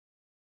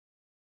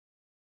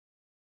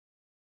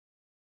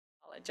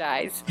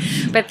apologize.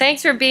 But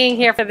thanks for being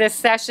here for this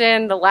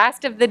session, the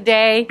last of the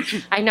day.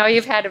 I know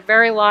you've had a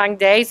very long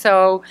day,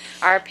 so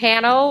our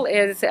panel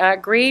is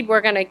agreed.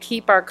 We're going to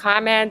keep our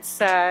comments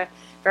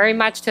very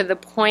much to the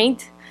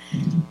point.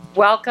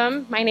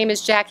 Welcome. My name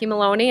is Jackie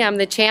Maloney. I'm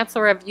the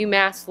Chancellor of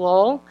UMass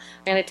Lowell.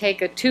 I'm going to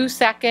take a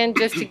 2-second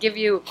just to give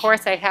you, of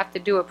course, I have to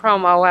do a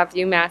promo of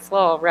UMass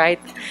Lowell, right?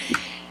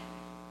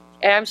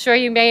 And I'm sure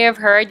you may have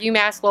heard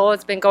UMass Lowell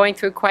has been going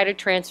through quite a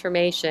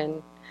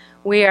transformation.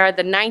 We are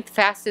the 9th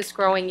fastest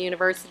growing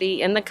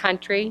university in the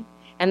country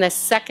and the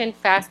 2nd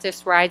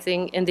fastest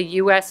rising in the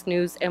U.S.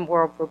 News and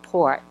World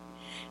Report.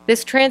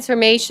 This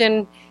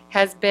transformation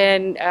has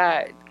been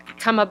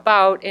come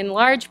about in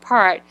large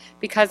part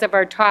because of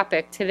our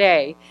topic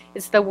today.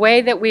 It's the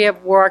way that we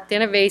have worked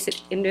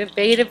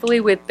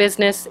innovatively with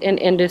business and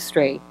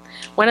industry.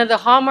 One of the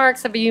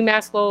hallmarks of a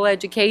UMass Lowell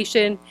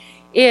education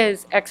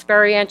is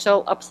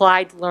experiential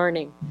applied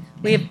learning.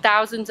 We have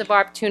thousands of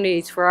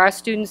opportunities for our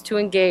students to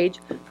engage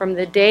from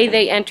the day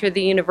they enter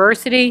the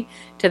university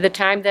to the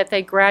time that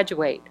they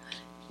graduate.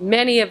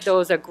 Many of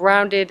those are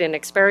grounded in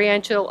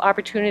experiential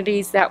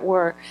opportunities that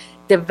were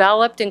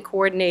developed in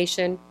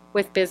coordination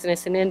with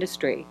business and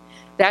industry.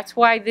 That's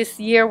why this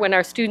year when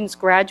our students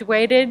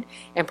graduated,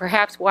 and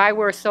perhaps why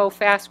we're so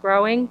fast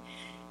growing,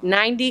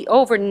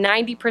 over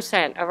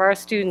 90% of our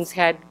students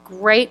had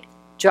great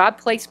job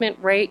placement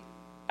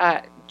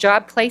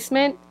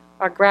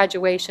or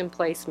graduation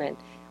placement.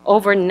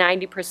 Over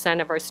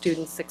 90% of our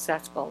students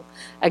successful,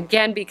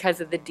 again because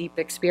of the deep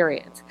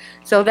experience.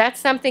 So that's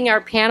something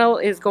our panel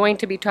is going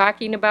to be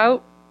talking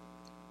about.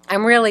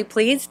 I'm really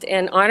pleased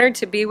and honored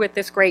to be with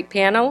this great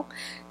panel.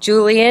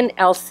 Julian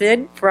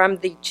El-Cid,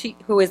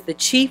 who is the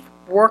Chief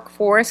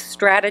Workforce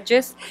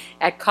Strategist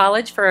at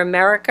College for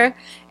America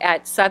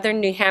at Southern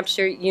New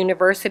Hampshire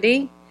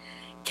University.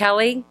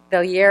 Kelly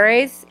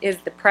Villieres is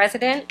the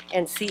President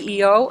and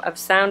CEO of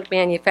Sound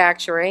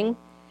Manufacturing.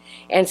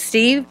 And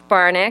Steve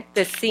Barnick,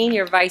 the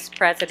Senior Vice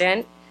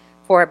President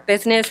for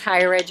Business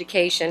Higher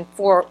Education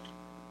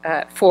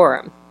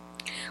Forum.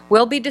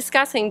 We'll be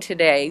discussing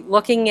today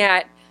looking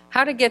at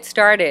how to get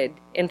started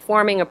in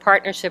forming a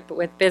partnership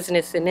with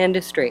business and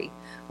industry.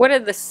 What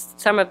are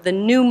some of the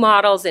new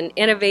models and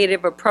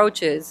innovative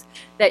approaches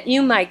that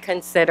you might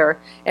consider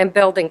in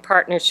building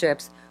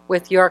partnerships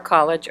with your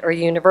college or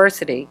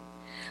university?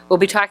 We'll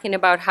be talking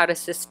about how to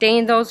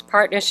sustain those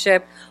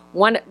partnerships,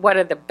 what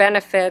are the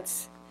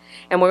benefits,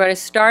 and we're going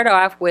to start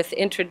off with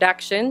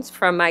introductions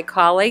from my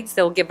colleagues.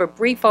 They'll give a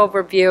brief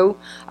overview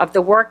of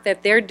the work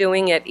that they're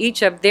doing at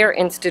each of their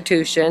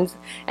institutions,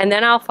 and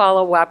then I'll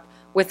follow up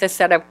with a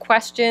set of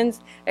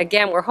questions.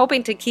 Again, we're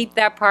hoping to keep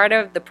that part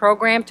of the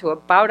program to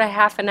about a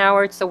half an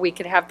hour so we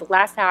could have the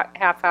last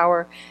half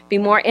hour be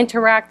more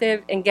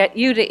interactive and get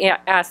you to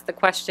ask the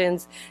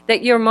questions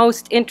that you're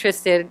most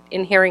interested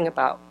in hearing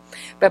about.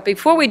 But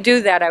before we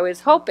do that, I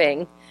was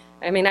hoping,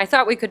 I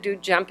thought we could do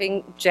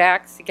jumping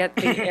jacks to get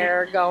the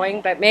air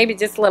going, but maybe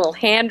just a little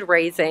hand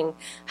raising.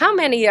 How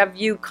many of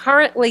you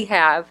currently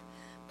have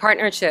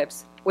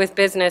partnerships with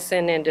business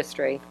and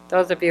industry?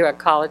 Those of you at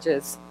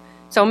colleges.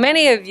 So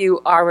many of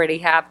you already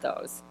have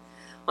those.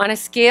 On a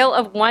scale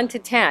of 1 to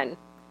 10,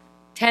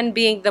 10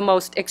 being the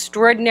most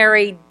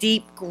extraordinary,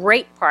 deep,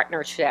 great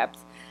partnerships,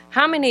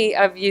 how many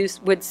of you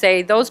would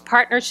say those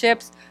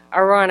partnerships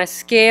are on a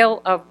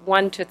scale of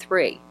 1 to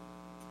 3?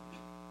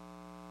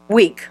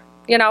 Weak,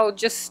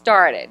 just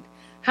started.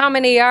 How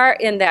many are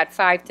in that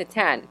 5 to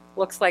 10?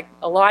 Looks like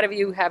a lot of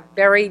you have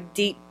very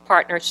deep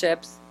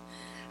partnerships.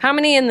 How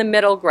many in the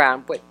middle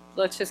ground? But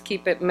let's just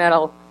keep it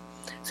middle.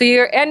 So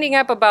you're ending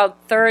up about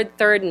third,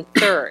 and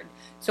third.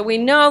 So we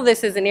know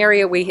this is an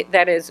area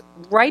that is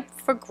ripe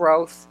for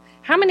growth.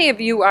 How many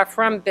of you are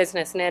from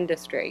business and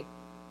industry?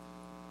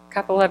 A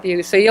couple of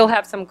you. So you'll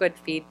have some good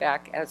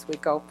feedback as we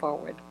go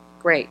forward.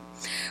 Great.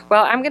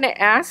 Well, I'm going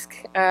to ask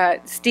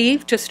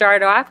Steve to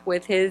start off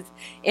with his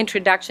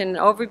introduction and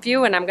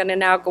overview, and I'm going to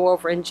now go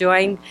over and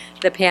join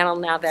the panel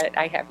now that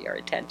I have your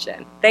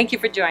attention. Thank you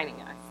for joining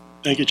us.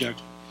 Thank you, Jack.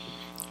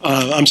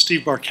 I'm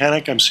Steve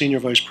Barkanek. I'm Senior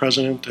Vice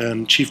President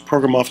and Chief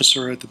Program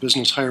Officer at the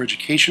Business Higher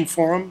Education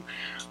Forum.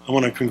 I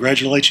want to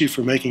congratulate you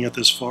for making it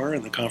this far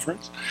in the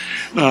conference.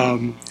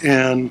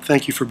 And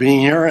thank you for being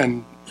here,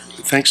 and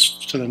thanks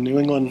to the New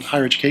England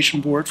Higher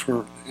Education Board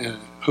for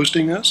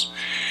hosting this.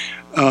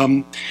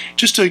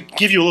 Just to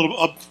give you a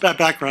little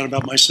background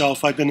about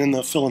myself, I've been in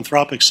the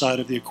philanthropic side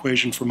of the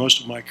equation for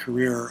most of my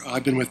career.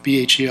 I've been with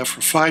BHEF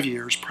for 5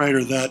 years. Prior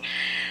to that,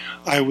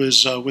 I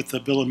was with the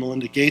Bill and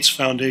Melinda Gates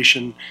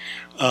Foundation,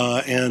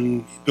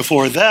 and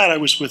before that I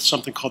was with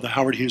something called the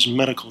Howard Hughes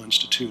Medical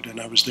Institute,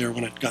 and I was there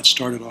when it got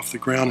started off the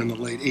ground in the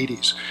late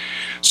 80s.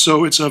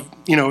 So it's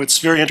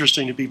very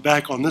interesting to be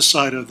back on this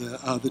side of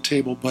the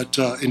table, but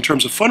in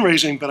terms of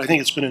fundraising, but I think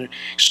it's been an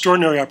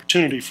extraordinary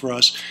opportunity for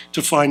us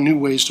to find new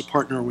ways to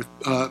partner with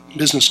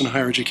business and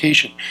higher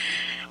education.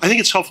 I think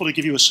it's helpful to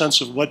give you a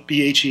sense of what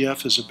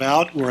BHEF is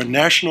about. We're a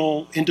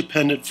national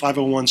independent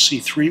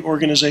 501c3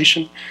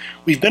 organization.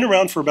 We've been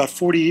around for about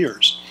 40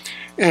 years.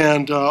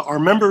 And our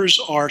members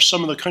are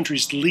some of the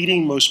country's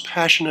leading, most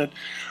passionate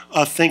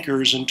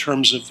thinkers in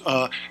terms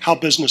of how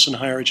business and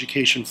higher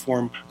education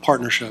form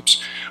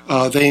partnerships.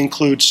 They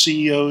include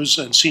CEOs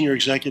and senior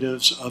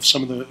executives of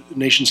some of the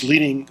nation's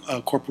leading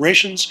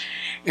corporations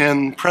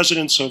and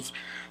presidents of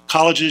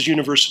colleges,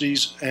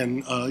 universities,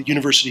 and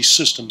university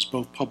systems,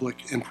 both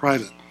public and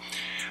private.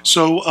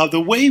 So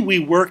the way we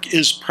work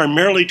is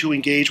primarily to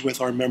engage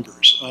with our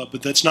members,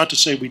 but that's not to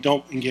say we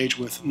don't engage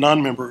with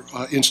non-member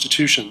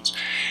institutions.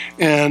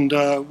 And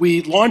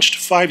we launched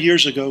 5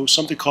 years ago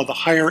something called the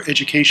Higher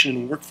Education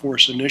and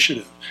Workforce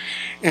Initiative.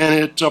 And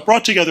it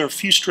brought together a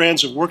few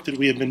strands of work that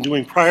we had been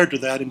doing prior to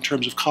that in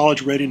terms of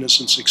college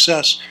readiness and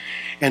success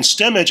and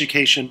STEM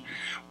education,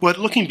 but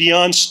looking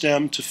beyond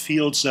STEM to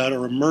fields that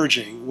are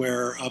emerging,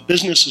 where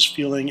business is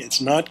feeling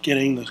it's not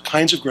getting the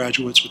kinds of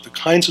graduates with the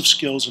kinds of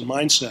skills and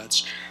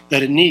mindsets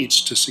that it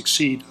needs to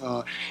succeed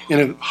in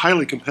a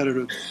highly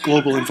competitive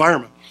global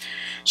environment.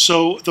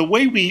 So the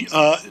way we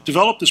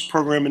developed this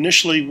program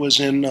initially was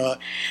in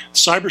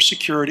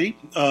cybersecurity.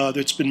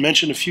 That's been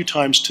mentioned a few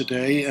times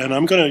today, and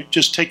I'm going to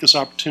just take this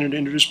opportunity to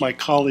introduce my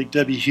colleague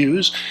Debbie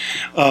Hughes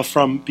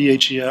from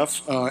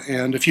BHEF.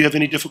 And if you have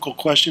any difficult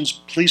questions,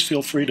 please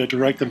feel free to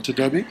direct them to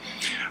Debbie.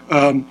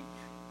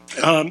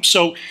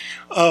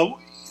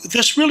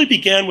 This really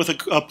began with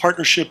a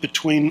partnership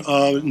between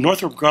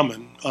Northrop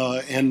Grumman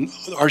and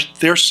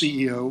their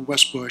CEO,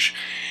 Wes Bush,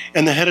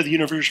 and the head of the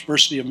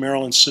University of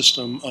Maryland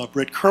system,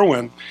 Brett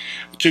Kerwin,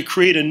 to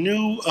create a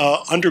new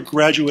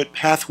undergraduate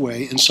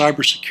pathway in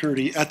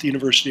cybersecurity at the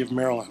University of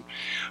Maryland.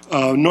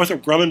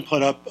 Northrop Grumman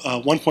put up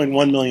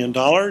 $1.1 million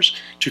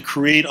to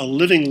create a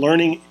living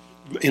learning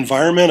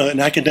environment,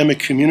 an academic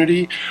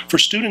community for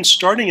students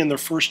starting in their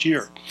first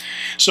year.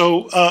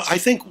 So I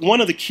think one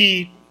of the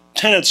key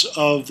tenets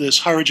of this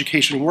Higher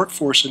Education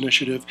Workforce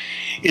Initiative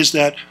is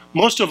that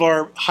most of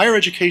our higher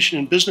education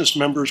and business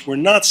members were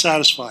not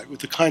satisfied with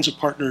the kinds of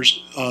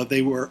partnerships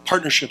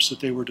that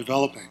they were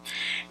developing.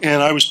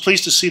 And I was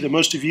pleased to see that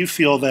most of you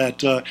feel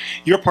that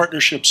your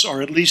partnerships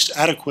are at least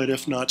adequate,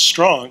 if not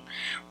strong.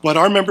 But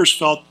our members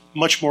felt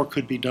much more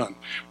could be done,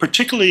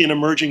 particularly in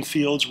emerging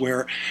fields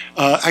where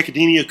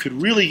academia could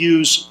really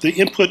use the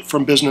input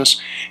from business,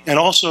 and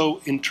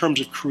also in terms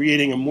of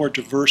creating a more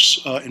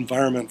diverse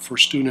environment for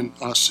student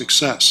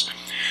success.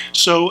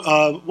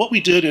 So what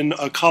we did in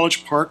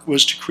College Park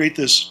was to create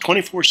this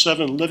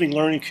 24/7 living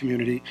learning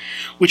community,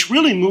 which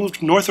really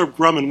moved Northrop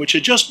Grumman, which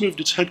had just moved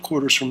its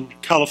headquarters from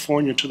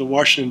California to the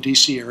Washington,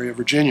 D.C. area,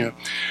 Virginia,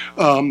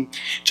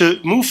 to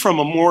move from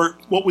a more,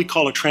 what we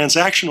call a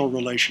transactional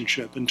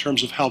relationship in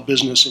terms of how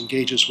business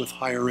engages with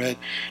higher ed,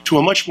 to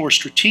a much more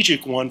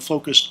strategic one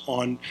focused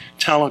on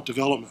talent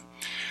development.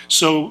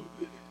 So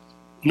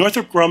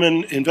Northrop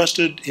Grumman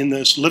invested in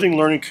this living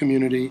learning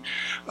community.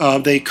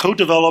 They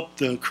co-developed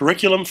the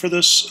curriculum for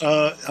this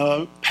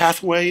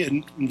pathway,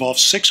 and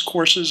involves 6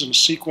 courses in a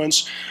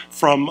sequence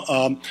from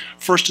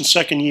first and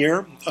second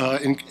year,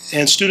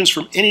 and students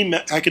from any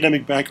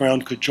academic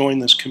background could join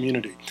this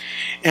community.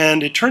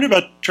 And it turned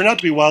out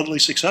to be wildly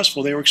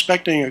successful. They were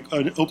expecting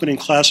an opening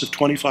class of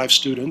 25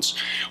 students,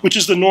 which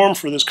is the norm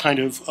for this kind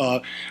of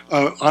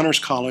honors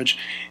college,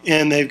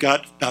 and they've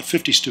got about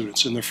 50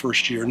 students in their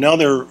first year. Now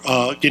they're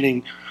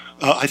getting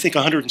I think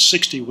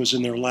 160 was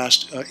in their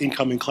last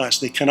incoming class.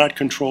 They cannot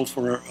control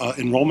for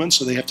enrollment,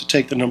 so they have to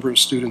take the number of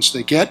students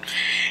they get.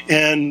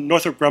 And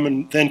Northrop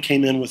Grumman then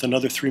came in with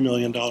another $3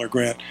 million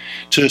grant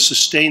to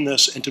sustain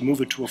this and to move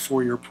it to a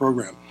 4-year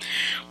program.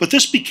 But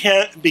this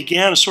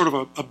began a sort of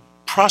a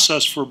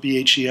process for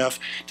BHEF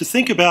to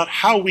think about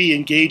how we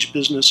engage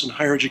business and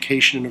higher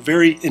education in a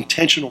very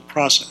intentional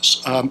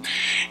process.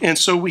 And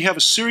so we have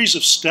a series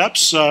of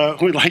steps.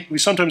 We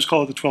sometimes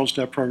call it the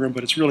 12-step program,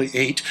 but it's really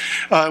 8.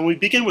 We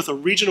begin with a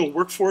regional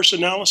workforce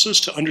analysis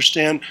to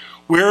understand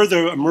where are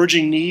the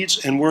emerging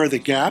needs and where are the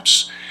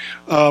gaps.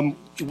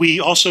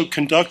 We also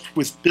conduct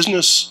with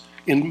business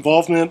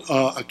involvement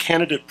a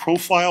candidate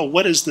profile.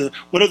 What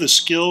are the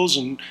skills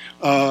and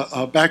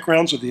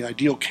backgrounds of the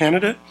ideal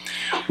candidate?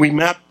 We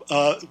map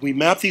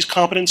these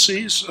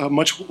competencies,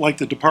 much like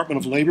the Department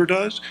of Labor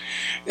does.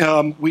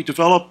 We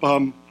develop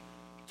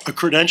a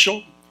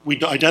credential. We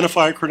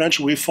identify a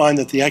credential. We find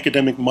that the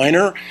academic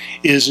minor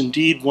is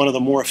indeed one of the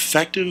more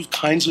effective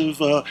kinds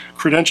of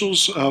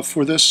credentials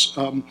for this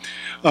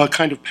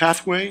kind of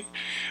pathway.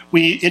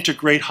 We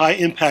integrate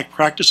high-impact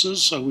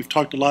practices. We've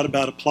talked a lot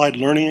about applied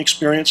learning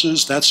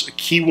experiences. That's a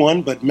key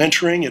one, but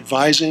mentoring,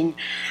 advising,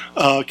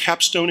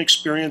 capstone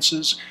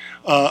experiences,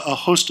 a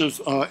host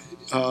of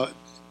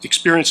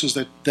experiences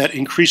that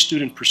increase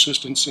student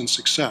persistence and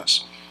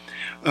success.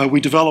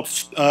 We develop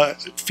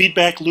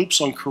feedback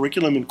loops on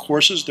curriculum and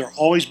courses. They're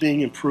always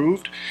being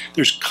improved.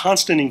 There's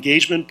constant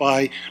engagement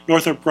by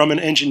Northrop Grumman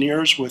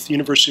engineers with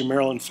University of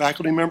Maryland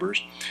faculty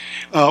members,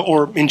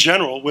 or in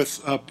general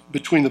with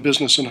between the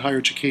business and higher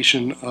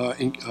education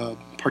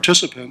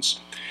participants.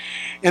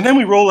 And then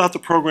we roll out the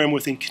program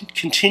with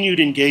continued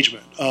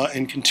engagement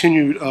and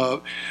continued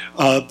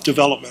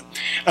development.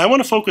 I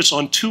want to focus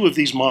on two of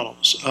these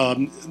models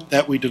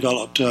that we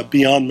developed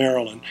beyond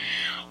Maryland.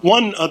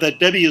 One that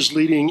Debbie is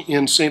leading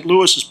in St.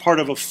 Louis is part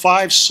of a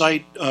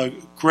 5-site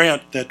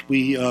grant that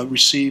we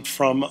received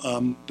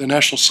from the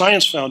National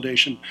Science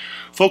Foundation,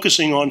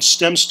 focusing on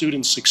STEM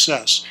student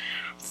success.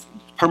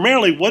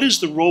 Primarily, what is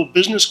the role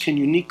business can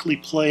uniquely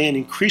play in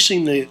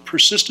increasing the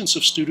persistence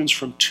of students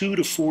from 2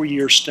 to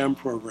 4-year STEM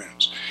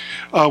programs?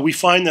 We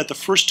find that the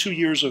first 2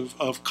 years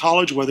of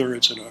college, whether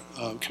it's in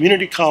a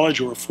community college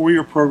or a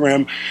 4-year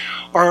program,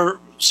 are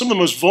some of the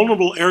most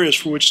vulnerable areas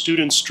for which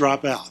students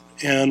drop out.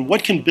 And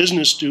what can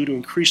business do to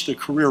increase the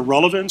career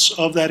relevance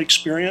of that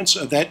experience,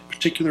 of that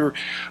particular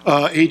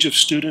age of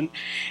student,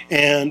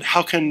 and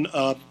how can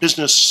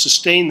business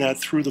sustain that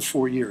through the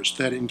 4 years,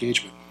 that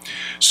engagement?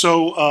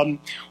 So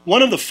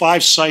one of the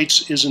 5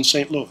 sites is in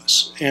St.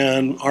 Louis,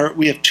 and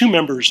we have 2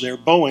 members there,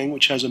 Boeing,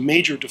 which has a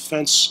major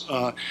defense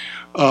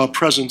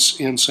presence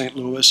in St.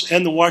 Louis,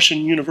 and the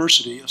Washington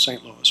University of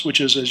St. Louis,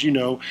 which is, as you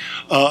know,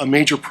 a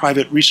major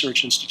private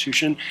research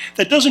institution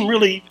that doesn't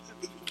really,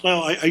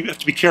 well, I have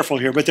to be careful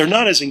here, but they're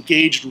not as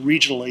engaged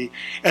regionally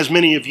as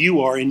many of you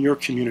are in your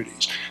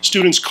communities.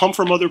 Students come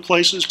from other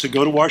places to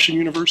go to Washington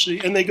University,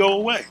 and they go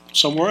away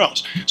somewhere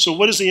else. So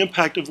what is the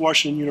impact of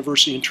Washington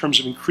University in terms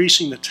of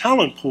increasing the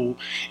talent pool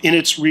in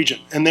its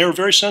region? And they're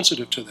very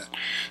sensitive to that.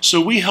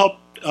 So we help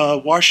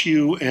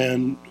WashU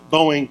and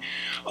Boeing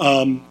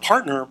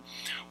partner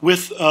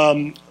with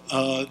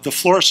the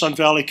Florissant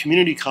Valley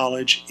Community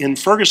College in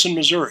Ferguson,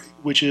 Missouri,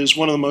 which is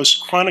one of the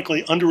most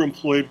chronically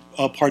underemployed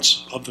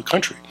parts of the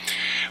country,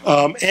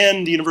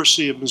 and the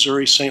University of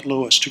Missouri St.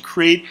 Louis, to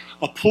create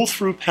a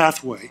pull-through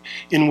pathway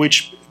in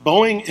which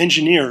Boeing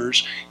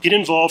engineers get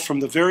involved from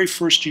the very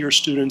first year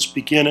students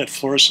begin at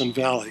Florissant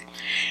Valley.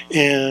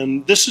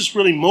 And this is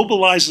really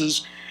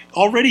mobilizes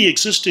already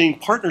existing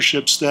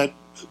partnerships that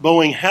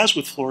Boeing has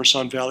with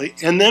Florissant Valley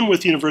and then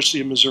with the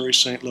University of Missouri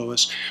St.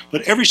 Louis.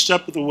 But every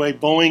step of the way,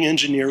 Boeing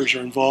engineers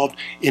are involved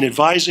in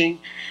advising,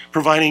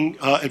 providing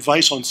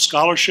advice on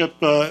scholarship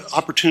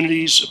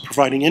opportunities,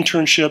 providing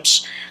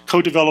internships,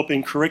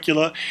 co-developing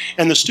curricula.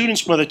 And the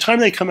students, by the time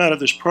they come out of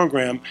this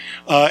program,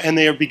 and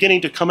they are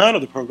beginning to come out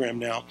of the program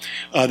now,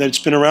 that it's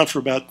been around for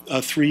about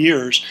 3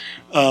 years,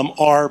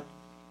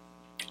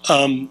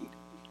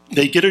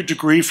 they get a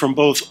degree from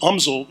both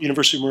UMSL,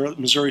 University of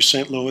Missouri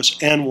St. Louis,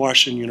 and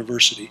Washington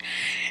University.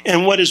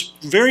 And what is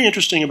very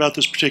interesting about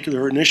this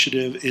particular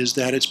initiative is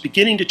that it's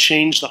beginning to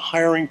change the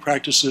hiring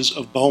practices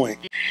of Boeing.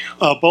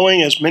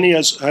 Boeing, as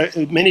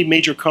many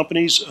major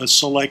companies,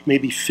 select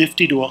maybe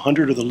 50 to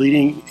 100 of the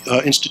leading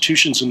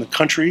institutions in the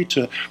country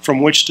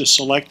from which to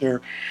select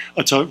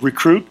to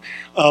recruit.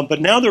 But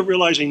now they're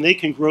realizing they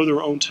can grow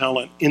their own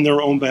talent in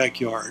their own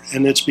backyard,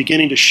 and it's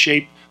beginning to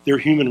shape their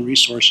human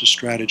resources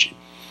strategy.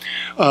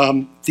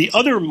 The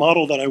other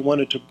model that I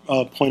wanted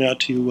to point out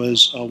to you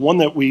was one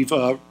that we've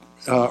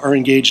are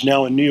engaged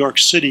now in New York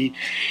City.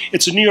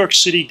 It's a New York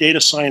City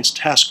Data Science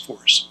Task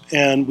Force,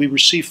 and we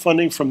receive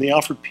funding from the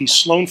Alfred P.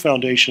 Sloan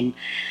Foundation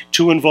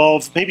to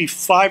involve maybe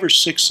 5 or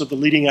 6 of the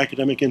leading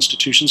academic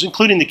institutions,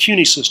 including the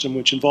CUNY system,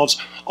 which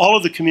involves all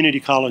of the community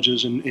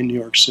colleges in New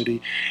York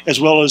City, as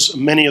well as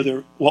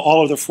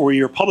all of the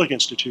 4-year public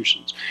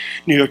institutions.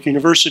 New York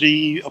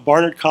University,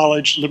 Barnard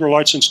College, liberal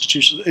arts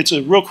institutions. It's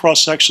a real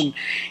cross-section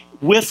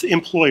with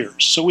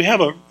employers. So we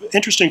have an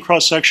interesting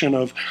cross-section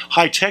of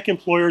high-tech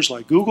employers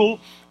like Google.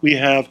 We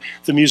have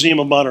the Museum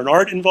of Modern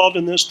Art involved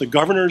in this, the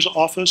Governor's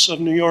Office of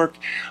New York,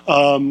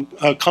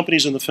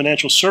 companies in the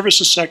financial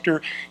services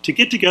sector, to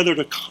get together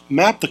to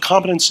map the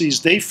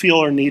competencies they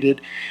feel are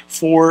needed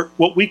for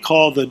what we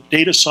call the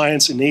data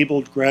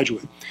science-enabled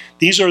graduate.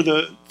 These are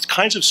the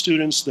kinds of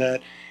students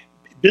that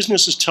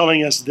business is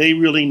telling us they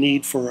really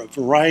need for a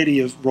variety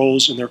of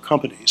roles in their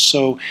companies.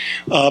 So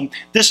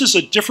this is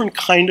a different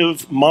kind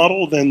of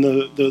model than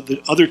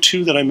the other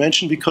 2 that I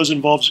mentioned, because it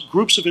involves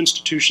groups of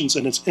institutions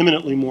and it's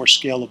eminently more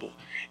scalable.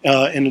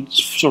 And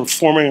it's sort of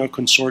forming a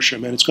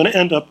consortium. And it's going to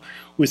end up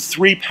with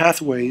 3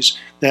 pathways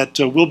that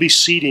we'll be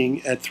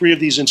seeding at 3 of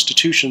these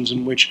institutions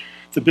in which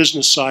the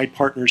business side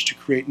partners to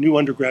create new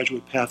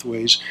undergraduate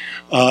pathways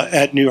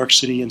at New York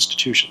City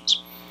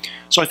institutions.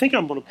 So I think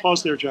I'm going to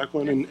pause there,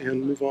 Jacqueline,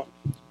 and move on.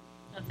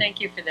 Well, thank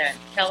you for that.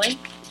 Kelly?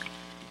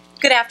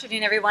 Good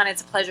afternoon, everyone.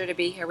 It's a pleasure to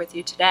be here with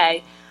you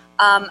today.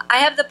 I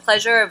have the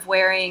pleasure of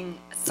wearing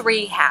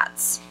 3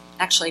 hats,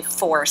 actually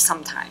 4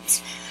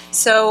 sometimes.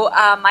 So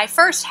my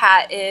first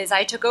hat is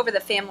I took over the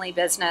family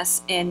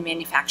business in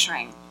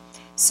manufacturing.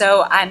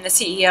 So I'm the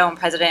CEO and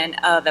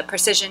president of a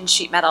precision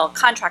sheet metal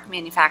contract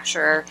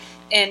manufacturer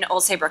in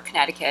Old Saybrook,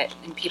 Connecticut.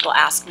 And people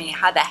ask me,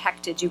 how the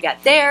heck did you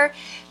get there?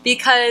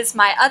 Because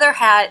my other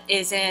hat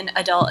is in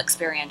adult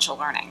experiential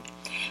learning.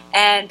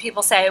 And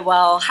people say,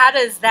 well, how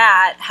does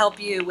that help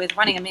you with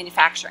running a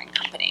manufacturing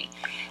company?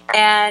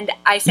 And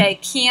I say I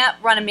can't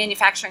run a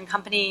manufacturing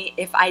company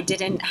if I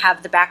didn't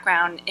have the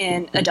background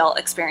in adult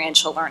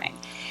experiential learning.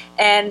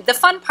 And the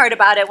fun part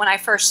about it when I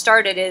first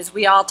started is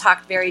we all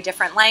talked very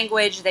different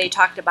language. They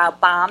talked about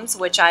bombs,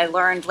 which I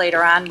learned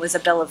later on was a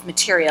bill of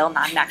material,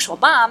 not an actual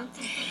bomb,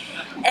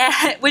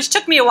 which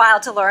took me a while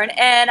to learn.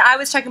 And I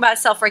was talking about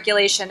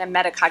self-regulation and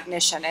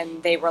metacognition,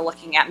 and they were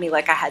looking at me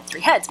like I had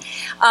 3 heads.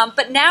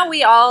 But now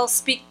we all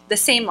speak the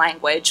same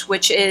language,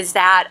 which is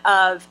that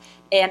of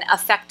an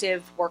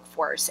effective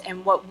workforce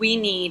and what we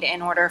need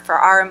in order for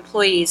our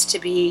employees to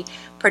be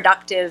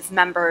productive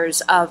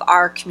members of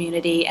our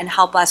community and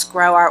help us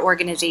grow our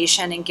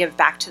organization and give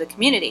back to the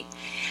community.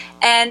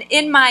 And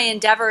in my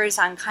endeavors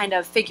on kind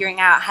of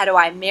figuring out how do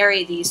I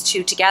marry these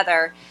two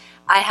together,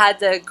 I had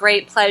the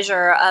great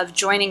pleasure of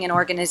joining an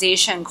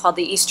organization called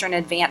the Eastern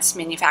Advanced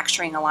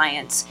Manufacturing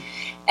Alliance.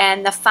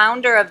 And the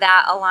founder of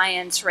that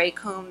alliance, Ray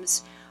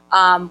Coombs,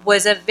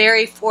 was a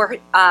very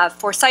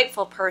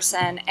foresightful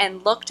person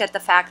and looked at the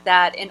fact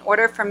that in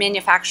order for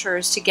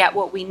manufacturers to get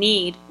what we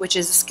need, which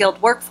is a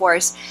skilled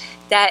workforce,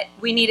 that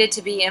we needed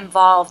to be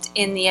involved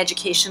in the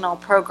educational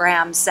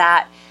programs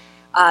that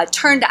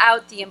turned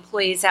out the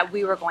employees that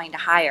we were going to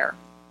hire.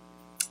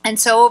 And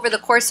so over the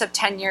course of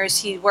 10 years,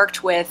 he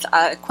worked with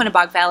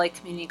Quinebaug Valley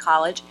Community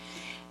College,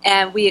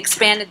 and we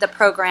expanded the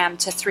program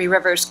to Three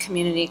Rivers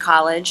Community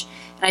College.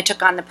 And I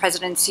took on the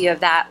presidency of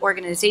that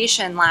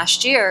organization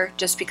last year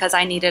just because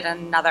I needed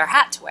another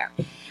hat to wear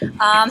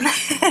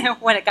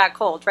when it got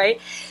cold, right?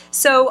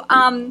 So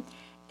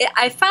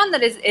I found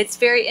that it's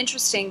very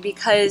interesting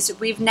because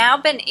we've now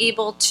been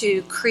able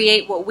to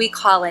create what we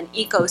call an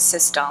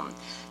ecosystem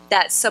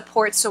that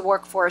supports the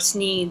workforce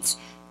needs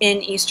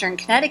in Eastern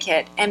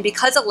Connecticut. And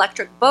because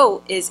Electric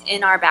Boat is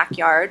in our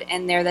backyard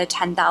and they're the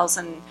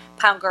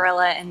 10,000-pound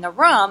gorilla in the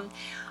room,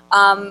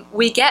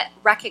 we get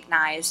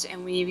recognized,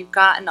 and we've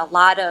gotten a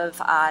lot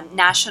of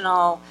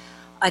national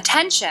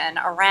attention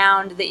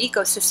around the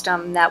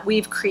ecosystem that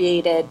we've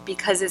created,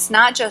 because it's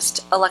not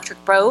just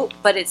Electric Boat,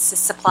 but it's the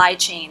supply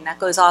chain that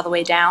goes all the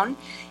way down.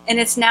 And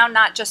it's now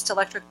not just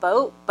Electric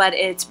Boat, but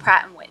it's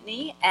Pratt &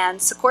 Whitney and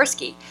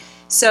Sikorsky.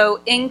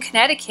 So in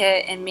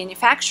Connecticut in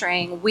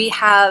manufacturing, we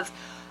have,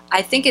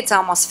 I think it's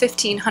almost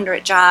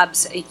 1,500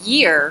 jobs a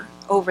year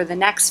over the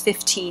next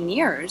 15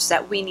 years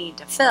that we need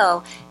to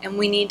fill, and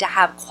we need to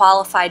have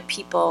qualified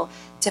people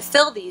to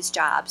fill these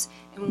jobs.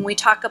 And when we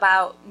talk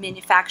about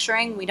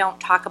manufacturing, we don't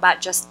talk about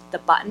just the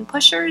button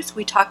pushers,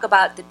 we talk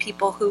about the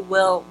people who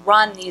will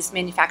run these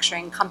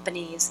manufacturing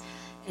companies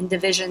and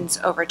divisions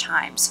over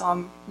time. So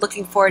I'm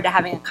looking forward to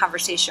having a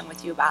conversation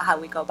with you about how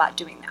we go about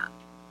doing that.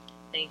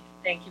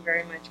 Thank you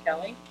very much,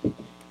 Kelly.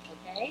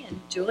 Okay, and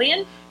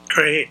Julian?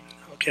 Great,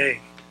 okay.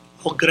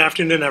 Well, good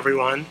afternoon,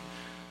 everyone.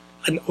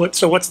 And what's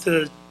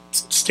the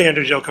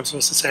standard joke I'm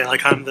supposed to say?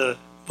 Like I'm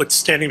what's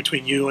standing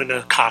between you and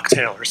a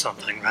cocktail or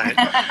something,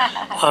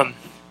 right?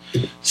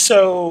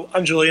 So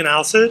I'm Julian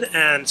Alcid,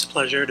 and it's a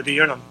pleasure to be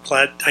here, and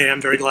I am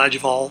very glad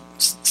you've all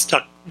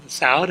stuck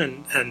this out,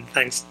 and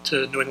thanks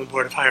to New England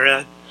Board of Higher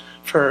Ed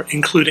for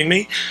including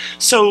me.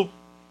 So,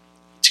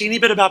 teeny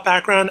bit about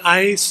background.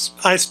 I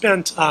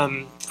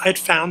had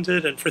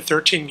founded and for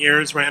 13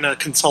 years ran a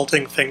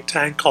consulting think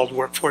tank called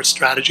Workforce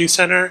Strategy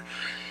Center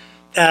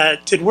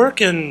that did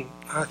work in,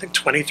 I think,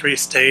 23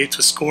 states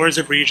with scores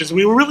of regions.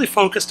 We were really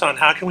focused on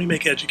how can we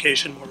make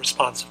education more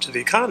responsive to the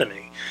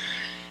economy.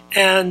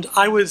 And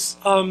I was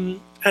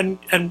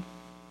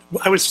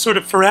I was sort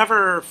of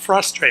forever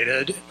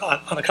frustrated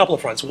on a couple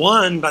of fronts.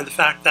 One, by the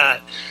fact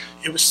that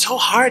it was so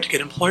hard to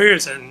get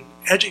employers and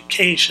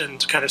education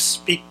to kind of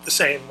speak the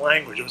same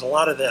language. It was a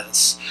lot of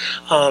this.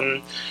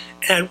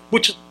 And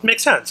which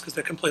makes sense because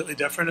they're completely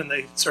different and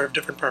they serve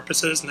different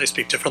purposes and they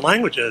speak different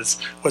languages,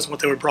 was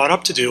what they were brought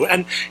up to do.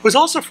 And it was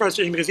also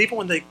frustrating because even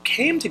when they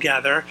came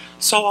together,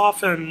 so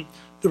often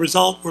the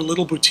result were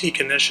little boutique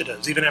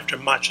initiatives, even after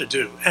much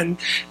ado. And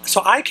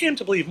so I came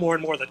to believe more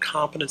and more that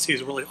competencies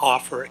really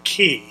offer a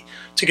key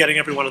to getting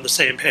everyone on the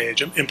same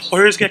page.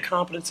 Employers get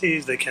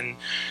competencies, they can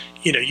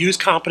use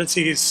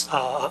competencies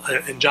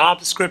in job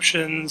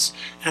descriptions,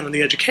 and on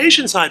the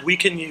education side, we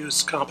can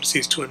use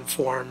competencies to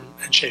inform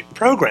and shape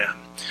program.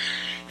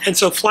 And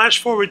so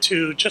flash forward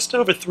to just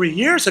over 3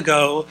 years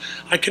ago,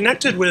 I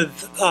connected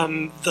with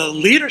the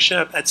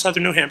leadership at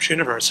Southern New Hampshire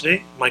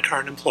University, my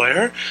current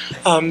employer,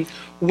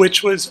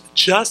 which was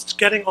just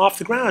getting off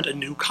the ground a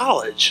new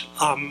college,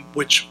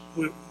 which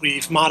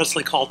we've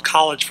modestly called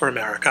College for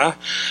America.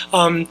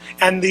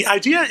 And the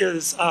idea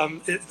is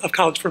of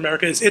College for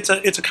America is it's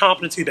a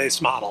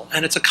competency-based model,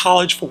 and it's a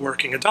college for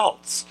working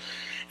adults.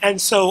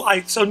 And so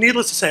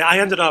needless to say, I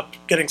ended up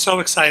getting so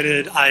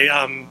excited,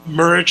 I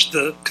merged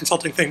the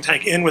consulting think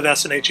tank in with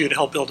SNHU to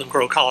help build and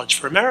grow College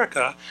for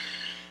America.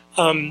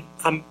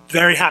 I'm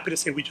very happy to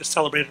say we just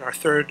celebrated our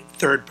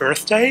third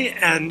birthday,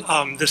 and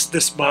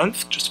this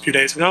month, just a few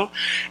days ago.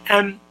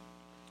 And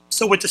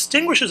so what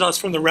distinguishes us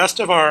from the rest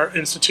of our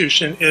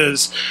institution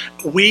is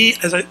we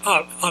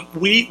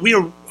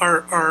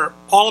are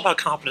all about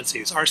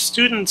competencies. Our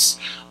students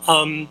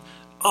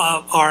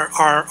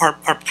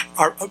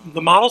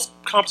the model's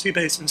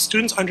competency-based, and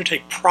students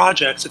undertake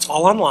projects. It's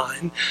all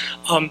online,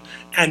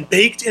 and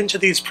baked into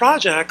these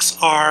projects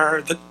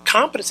are the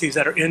competencies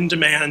that are in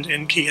demand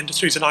in key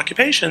industries and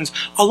occupations,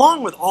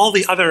 along with all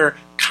the other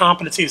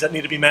competencies that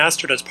need to be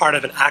mastered as part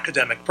of an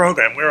academic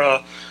program. We're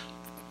a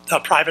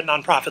private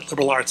nonprofit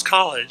liberal arts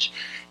college,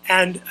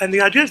 and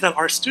the idea is that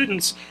our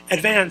students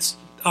advance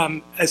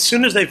as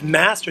soon as they've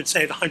mastered,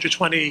 say, the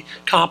 120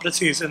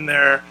 competencies in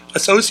their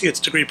associate's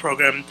degree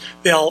program,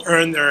 they'll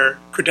earn their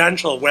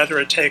credential, whether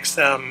it takes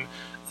them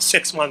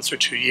 6 months or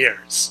 2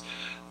 years.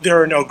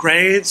 There are no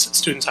grades.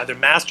 Students either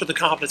master the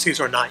competencies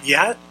or not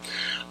yet.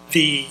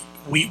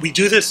 We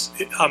do this,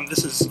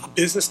 this is a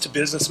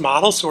business-to-business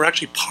model, so we're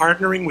actually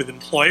partnering with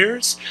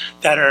employers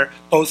that are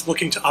both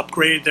looking to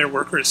upgrade their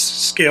workers'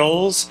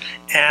 skills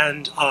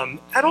and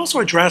also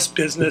address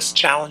business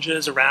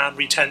challenges around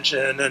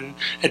retention and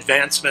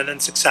advancement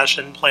and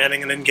succession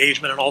planning and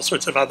engagement and all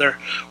sorts of other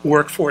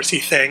workforce-y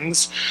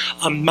things.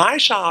 My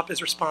shop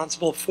is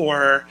responsible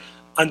for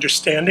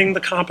understanding the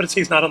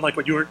competencies, not unlike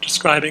what you were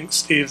describing,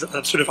 Steve,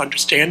 of sort of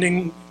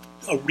understanding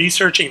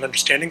researching and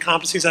understanding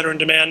competencies that are in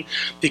demand.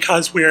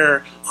 Because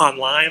we're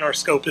online, our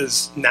scope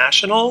is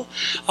national,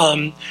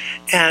 and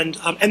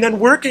then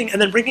working and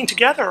then bringing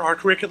together our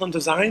curriculum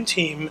design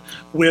team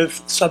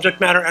with subject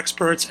matter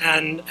experts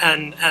and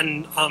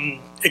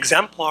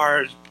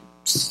exemplar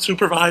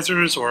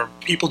supervisors or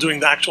people doing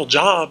the actual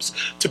jobs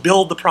to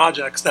build the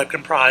projects that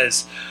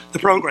comprise the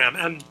program.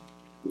 And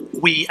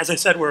we, as I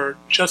said, we're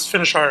just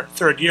finished our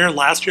 3rd year.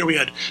 Last year we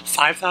had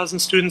 5,000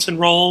 students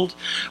enrolled.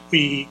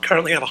 We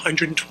currently have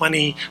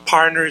 120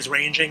 partners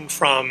ranging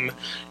from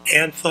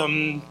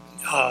Anthem,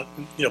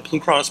 Blue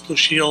Cross Blue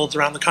Shields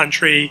around the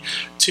country,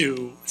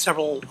 to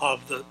several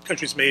of the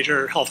country's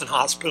major health and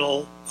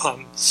hospital,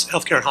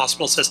 healthcare and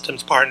hospital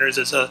systems partners.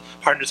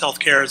 Partners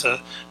Healthcare is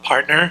a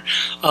partner.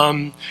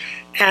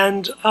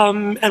 And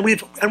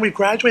we've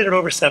graduated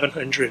over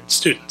 700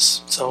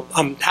 students. So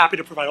I'm happy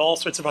to provide all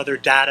sorts of other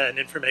data and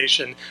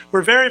information.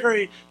 We're a very,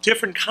 very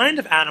different kind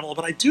of animal,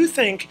 but I do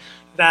think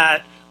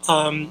that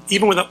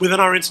even within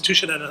our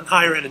institution and in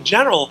higher ed in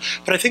general,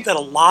 but I think that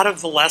a lot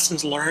of the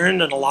lessons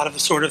learned and a lot of the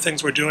sort of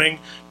things we're doing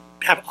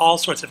have all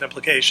sorts of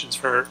implications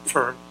for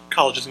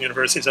colleges and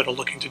universities that are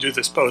looking to do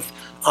this both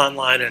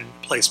online and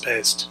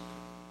place-based.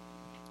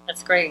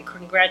 That's great, and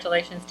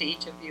congratulations to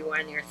each of you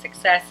on your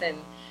success. And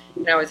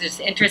it's just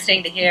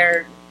interesting to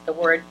hear the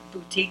word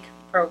boutique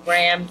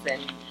programs,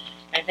 and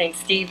I think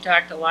Steve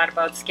talked a lot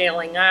about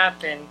scaling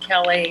up, and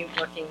Kelly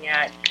looking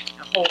at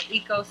a whole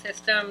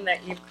ecosystem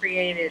that you've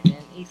created in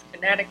East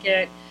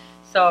Connecticut.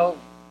 So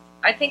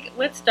I think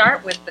let's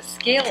start with the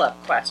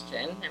scale-up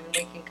question. I mean,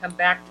 we can come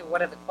back to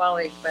what are the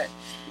qualities, but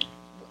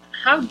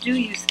how do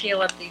you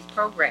scale up these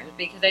programs?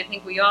 Because I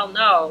think we all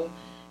know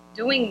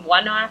doing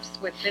one-offs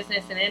with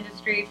business and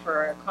industry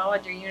for a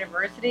college or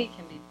university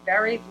can be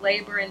very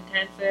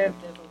labor-intensive.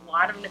 There's a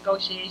lot of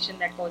negotiation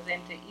that goes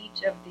into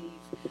each of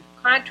these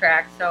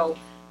contracts. So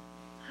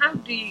how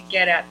do you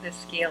get at this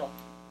scale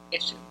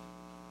issue?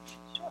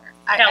 Sure.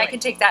 I can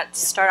take that to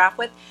start off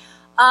with.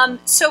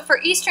 So for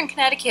Eastern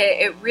Connecticut,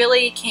 it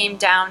really came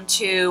down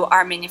to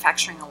our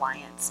manufacturing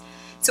alliance.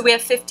 So we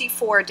have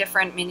 54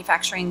 different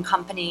manufacturing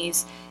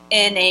companies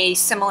in a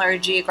similar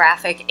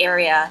geographic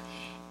area,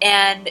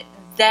 and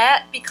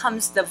that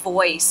becomes the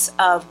voice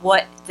of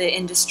what the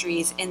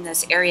industries in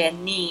this area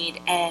need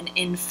and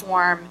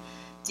inform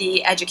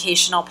the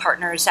educational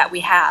partners that we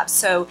have.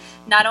 So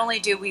not only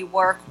do we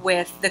work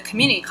with the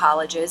community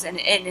colleges, and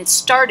it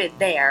started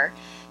there.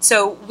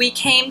 So we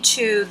came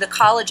to the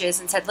colleges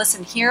and said,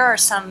 listen, here are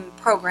some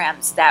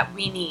programs that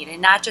we need,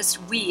 and not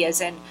just we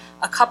as in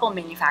a couple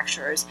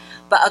manufacturers,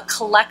 but a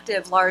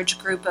collective large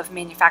group of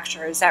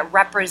manufacturers that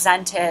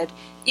represented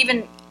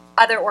even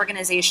other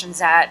organizations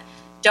that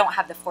don't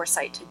have the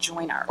foresight to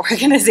join our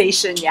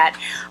organization yet.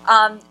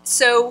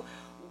 So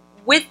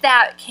with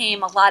that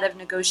came a lot of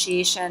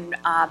negotiation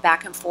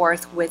back and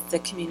forth with the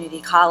community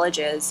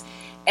colleges.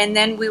 And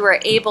then we were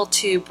able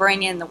to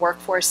bring in the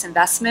Workforce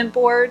Investment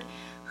Board,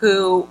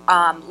 who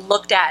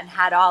looked at and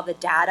had all the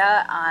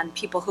data on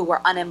people who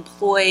were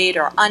unemployed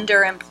or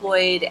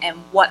underemployed and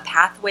what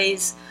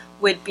pathways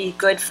would be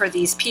good for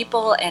these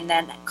people, and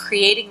then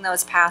creating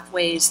those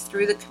pathways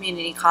through the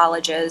community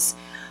colleges.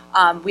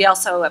 We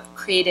also have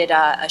created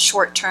a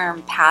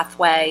short-term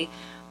pathway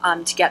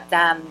to get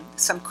them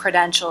some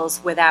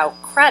credentials without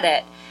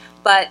credit.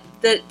 But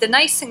the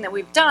nice thing that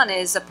we've done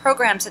is the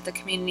programs at the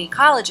community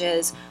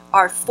colleges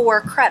are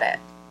for credit,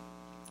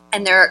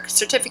 and they're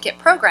certificate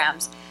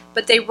programs,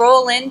 but they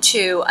roll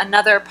into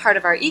another part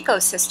of our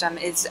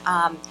ecosystem is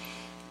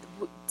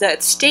the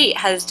state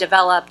has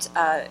developed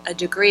a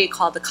degree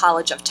called the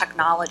College of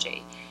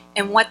Technology.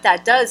 And what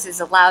that does is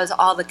allows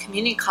all the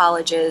community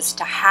colleges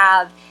to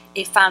have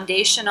a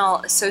foundational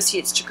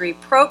associate's degree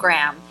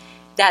program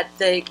that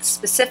the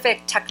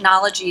specific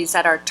technologies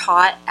that are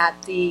taught at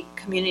the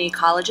community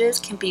colleges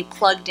can be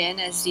plugged in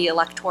as the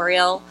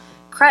electoral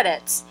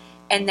credits,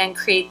 and then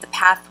create the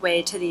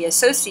pathway to the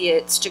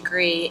associate's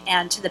degree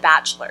and to the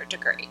bachelor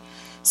degree.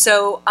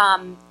 So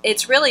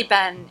it's really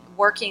been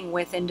working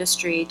with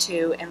industry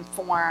to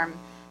inform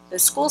the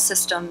school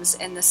systems,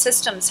 and the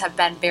systems have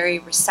been very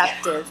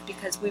receptive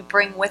because we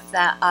bring with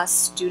us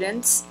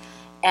students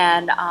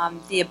and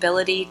the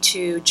ability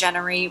to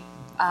generate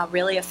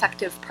really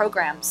effective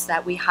programs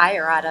that we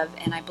hire out of,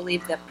 and I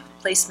believe the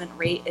placement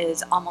rate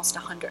is almost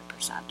 100%.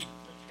 That's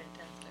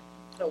fantastic.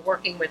 So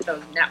working with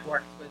those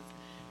networks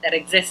that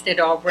existed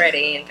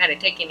already and kind of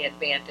taking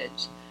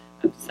advantage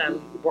of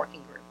some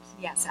working groups.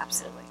 Yes,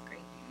 absolutely. Great.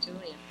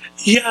 Julian.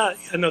 Yeah,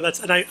 no,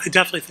 and I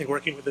definitely think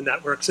working with the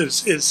networks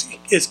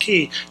is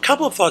key. A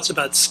couple of thoughts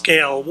about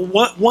scale.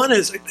 Well, one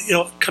is,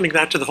 coming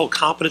back to the whole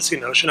competency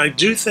notion, I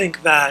do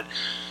think that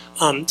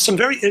some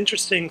very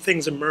interesting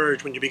things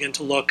emerge when you begin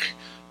to look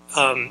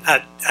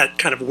at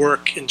kind of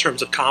work in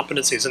terms of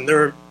competencies. And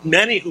there are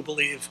many who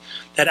believe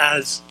that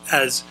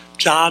as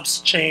jobs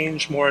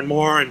change more and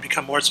more and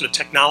become more sort of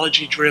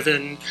technology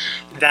driven,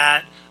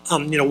 that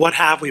what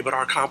have we but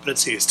our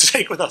competencies to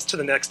take with us to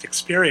the next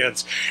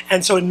experience.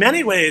 And so in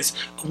many ways,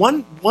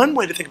 one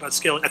way to think about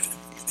scaling,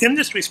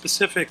 industry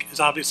specific is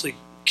obviously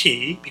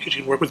key because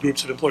you can work with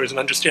groups of employers and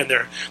understand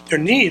their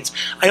needs.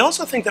 I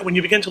also think that when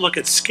you begin to look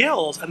at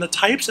skills and the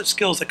types of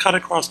skills that cut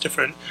across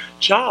different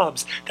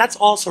jobs, that's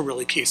also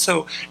really key.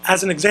 So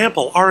as an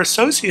example, our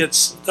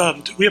associates,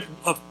 we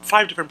have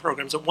 5 different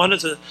programs. One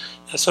is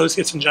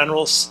associates in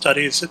general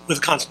studies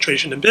with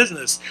concentration in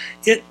business.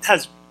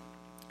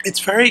 It's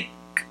very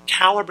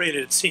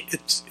calibrated,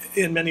 it's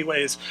in many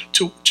ways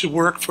to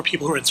work for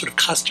people who are in sort of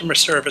customer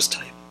service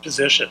type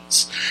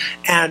positions,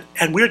 and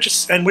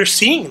we're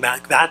seeing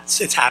that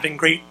it's having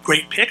great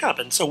pickup,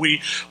 and so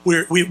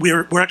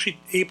we're actually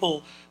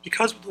able,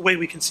 because of the way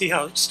we can see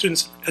how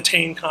students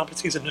attain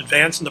competencies and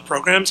advance in the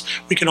programs,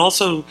 we can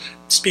also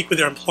speak with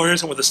their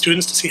employers and with the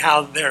students to see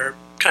how they're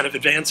kind of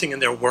advancing in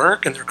their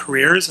work and their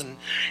careers and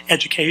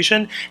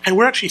education, and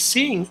we're actually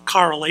seeing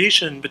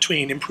correlation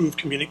between improved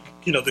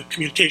the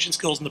communication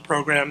skills in the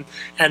program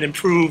and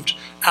improved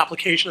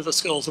application of the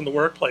skills in the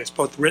workplace,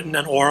 both written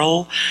and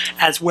oral,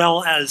 as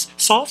well as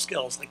soft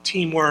skills like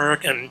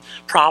teamwork and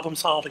problem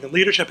solving and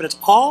leadership, and it's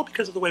all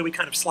because of the way we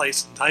kind of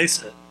slice and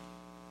dice it.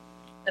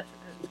 That's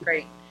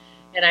great.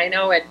 And I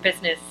know at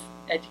Business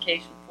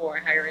Education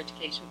Forum, Higher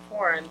Education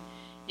Forum,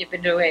 you've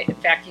been doing, in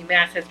fact,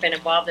 UMass has been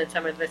involved in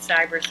some of the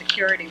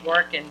cybersecurity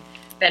work and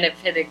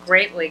benefited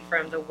greatly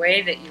from the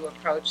way that you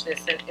approach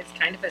this. It's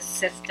kind of a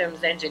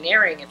systems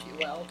engineering, if you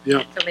will.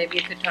 Yeah. So maybe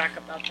you could talk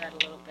about that a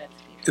little bit,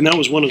 Steve. And that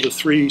was one of the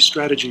 3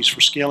 strategies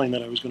for scaling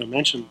that I was going to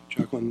mention,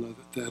 Jacqueline,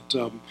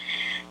 that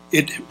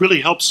it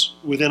really helps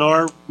within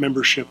our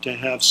membership to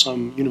have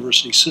some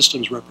university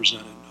systems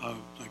represented.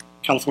 Like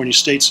California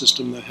State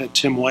System, the head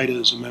Tim White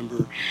is a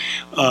member.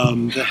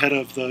 The head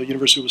of the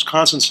University of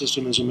Wisconsin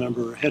system is a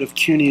member. Head of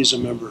CUNY is a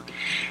member.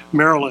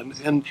 Maryland.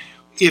 And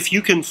if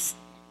you can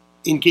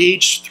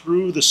engage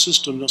through the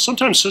system, now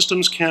sometimes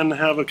systems can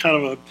have a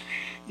kind of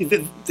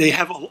they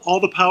have all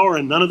the power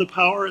and none of the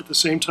power at the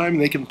same time,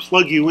 and they can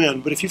plug you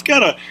in. But if you've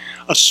got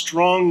a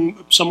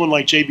strong, someone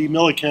like J.B.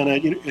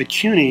 Millikan at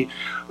CUNY,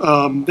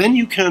 then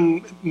you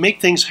can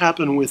make things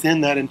happen within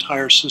that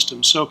entire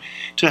system. So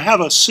to have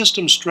a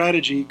system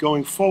strategy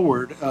going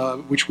forward,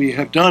 which we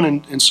have done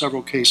in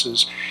several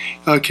cases,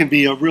 can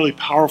be a really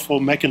powerful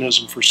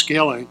mechanism for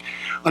scaling.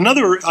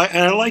 Another,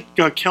 and I like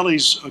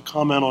Kelly's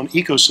comment on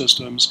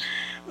ecosystems.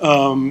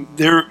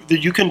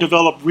 You can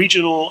develop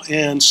regional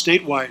and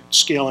statewide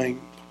scaling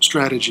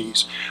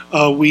strategies.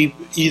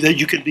 Either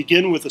you can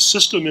begin with a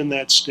system in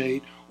that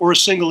state or a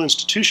single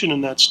institution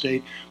in that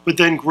state, but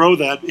then grow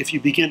that if you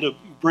begin to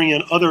bring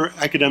in other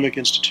academic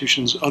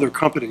institutions, other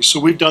companies. So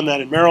we've done that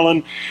in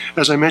Maryland.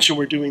 As I mentioned,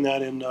 we're doing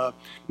that in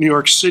New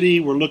York City.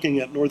 We're looking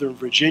at Northern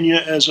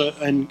Virginia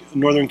and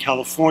Northern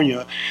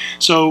California.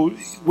 So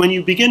when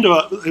you begin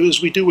to,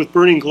 as we do with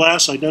Burning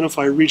Glass,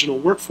 identify regional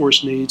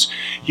workforce needs,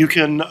 you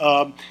can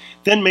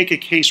then make a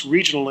case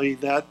regionally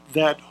that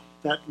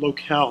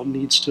locale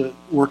needs to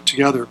work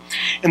together.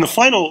 And the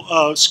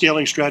final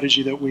scaling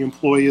strategy that we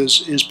employ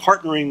is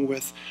partnering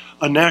with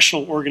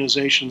national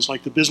organizations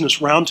like the Business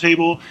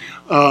Roundtable,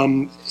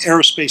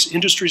 Aerospace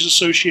Industries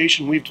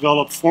Association. We've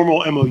developed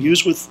formal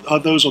MOUs with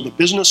those on the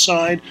business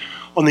side.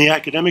 On the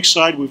academic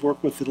side, we've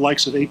worked with the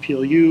likes of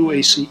APLU,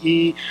 ACE,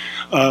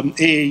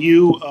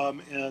 AAU,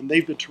 and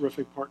they've been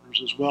terrific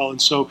partners as well.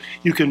 And so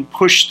you can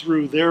push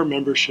through their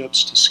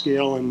memberships to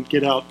scale and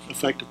get out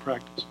effective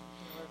practice.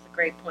 That's a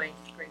great point.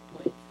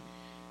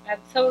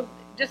 So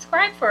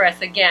describe for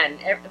us again,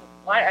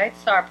 I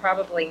saw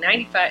probably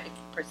 95%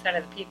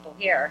 of the people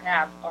here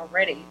have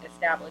already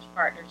established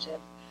partnerships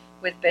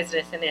with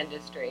business and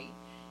industry.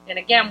 And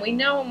again, we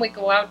know when we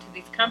go out to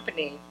these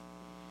companies,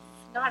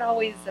 it's not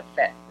always a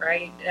fit,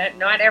 right?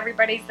 Not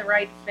everybody's the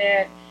right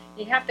fit.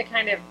 You have to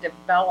kind of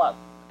develop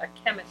a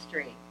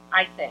chemistry,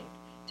 I think,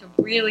 to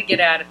really get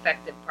out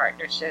effective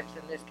partnerships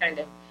and this kind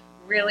of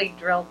really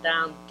drilled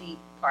down deep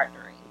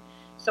partnering.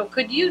 So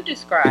could you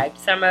describe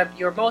some of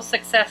your most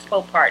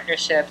successful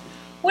partnerships?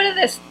 What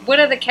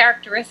are the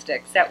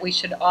characteristics that we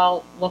should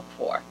all look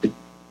for?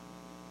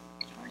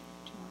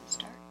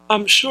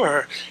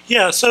 Sure.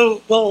 Yeah.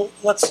 So, well,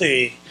 let's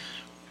see.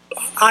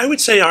 I would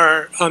say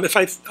our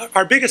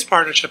biggest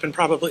partnership, and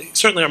probably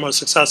certainly our most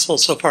successful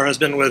so far, has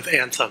been with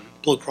Anthem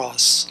Blue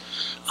Cross.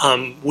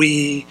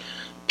 We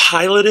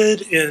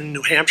piloted in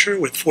New Hampshire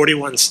with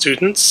 41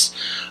 students.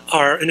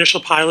 Our initial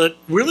pilot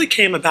really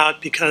came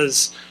about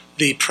because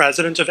the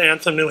president of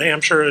Anthem New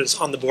Hampshire is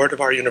on the board of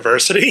our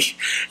university,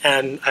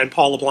 and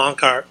Paul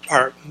LeBlanc,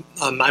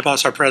 my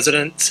boss, our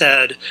president,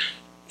 said,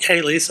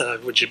 "Hey, Lisa,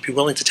 would you be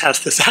willing to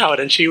test this out?"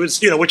 And she was,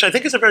 which I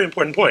think is a very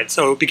important point.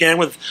 So it began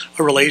with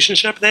a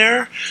relationship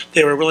there.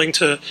 They were willing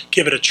to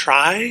give it a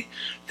try.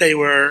 They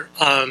were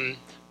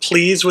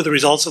pleased with the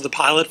results of the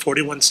pilot.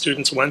 41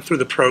 students went through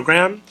the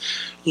program.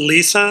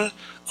 Lisa,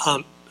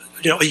 a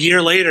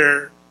year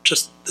later,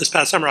 just this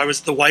past summer, I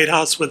was at the White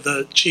House with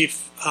the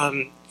chief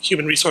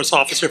human resource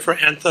officer for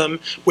Anthem,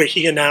 where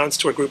he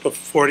announced to a group of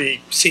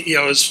 40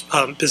 CEOs,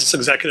 business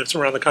executives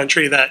from around the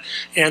country, that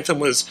Anthem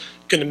was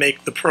going to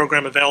make the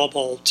program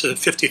available to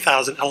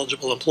 50,000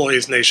 eligible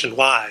employees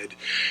nationwide.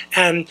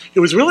 And it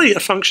was really a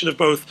function of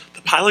both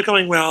the pilot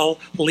going well,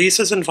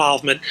 Lisa's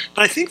involvement,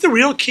 but I think the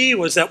real key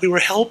was that we were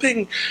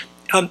helping.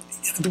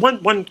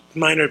 One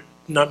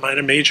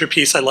major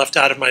piece I left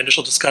out of my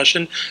initial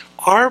discussion.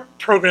 Our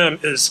program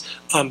is,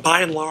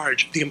 by and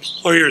large, the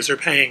employers are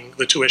paying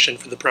the tuition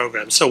for the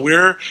program. So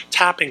we're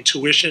tapping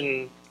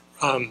tuition,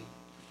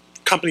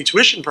 company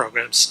tuition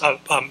programs,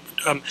 and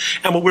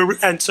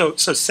so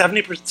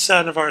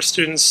 70% of our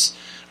students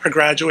are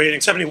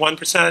graduating,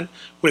 71%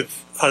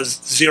 with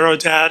zero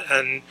debt,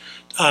 and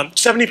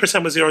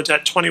 70% with zero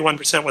debt,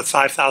 21% with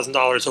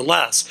 $5,000 or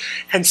less.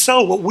 And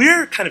so what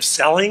we're kind of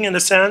selling, in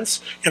a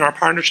sense, in our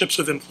partnerships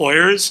with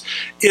employers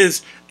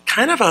is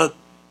kind of a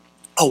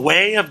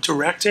way of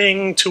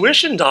directing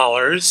tuition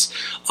dollars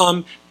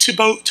to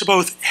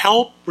both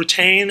help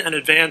retain and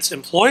advance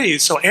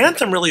employees. So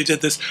Anthem really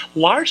did this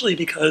largely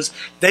because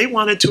they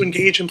wanted to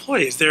engage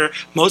employees.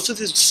 Most of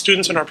the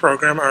students in our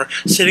program are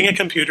sitting at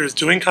computers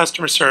doing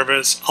customer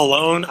service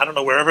alone, I don't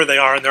know, wherever they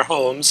are in their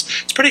homes.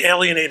 It's pretty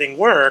alienating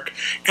work,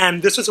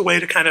 and this is a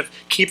way to kind of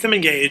keep them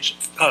engaged,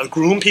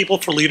 groom people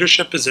for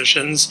leadership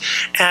positions,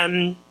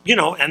 and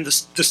and the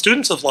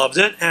students have loved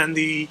it, and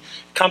the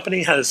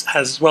company has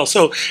as well.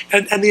 So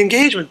and the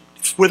engagement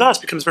with us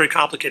becomes very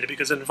complicated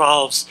because it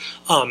involves,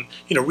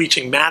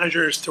 reaching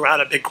managers throughout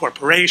a big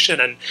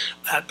corporation, and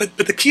but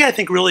the key, I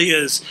think, really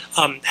is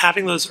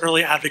having those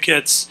early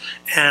advocates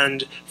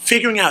and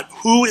figuring out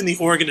who in the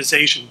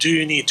organization do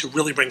you need to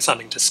really bring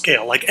something to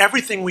scale. Like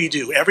everything we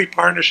do, every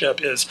partnership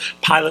is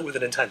pilot with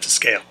an intent to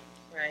scale.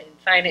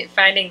 Right, and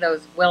finding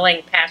those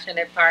willing,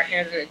 passionate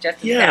partners who are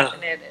just as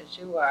passionate as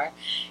you are.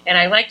 And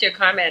I liked your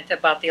comment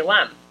about the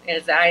alum,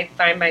 as I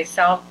find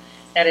myself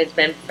that has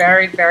been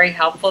very, very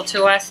helpful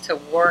to us to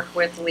work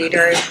with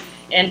leaders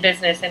in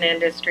business and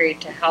industry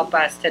to help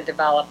us to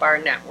develop our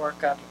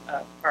network of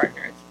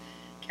partners.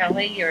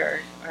 Kelly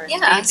or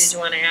Yes. Steve, did you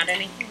want to add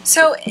anything?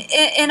 So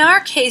in our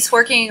case,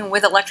 working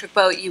with Electric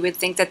Boat, you would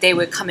think that they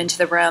would come into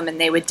the room and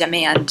they would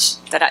demand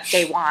that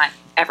they want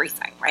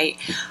everything, right?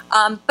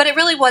 But it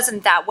really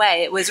wasn't that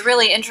way. It was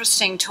really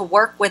interesting to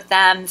work with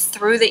them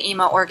through the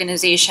EMA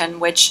organization,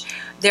 which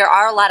there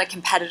are a lot of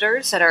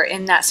competitors that are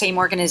in that same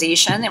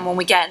organization. And when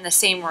we get in the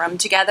same room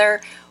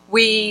together,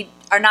 we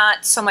are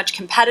not so much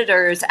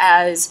competitors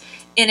as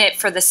in it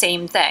for the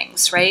same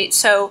things, right?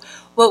 So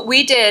what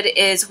we did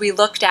is we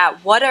looked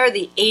at what are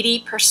the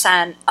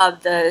 80%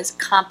 of the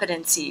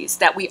competencies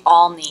that we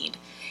all need.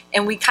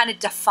 And we kind of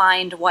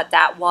defined what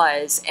that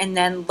was and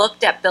then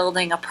looked at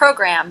building a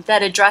program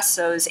that addressed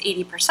those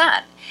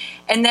 80%.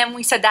 And then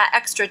we said that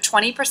extra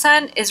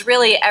 20% is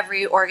really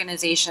every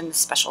organization's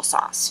special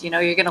sauce.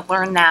 You're going to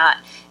learn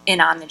that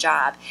on the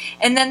job.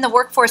 And then the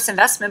Workforce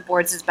Investment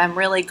Boards has been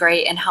really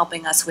great in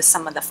helping us with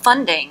some of the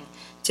funding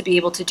to be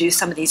able to do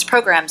some of these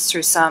programs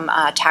through some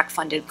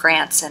TAC-funded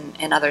grants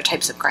and other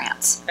types of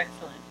grants. Excellent.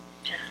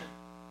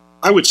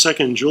 I would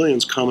second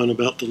Julian's comment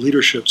about the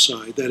leadership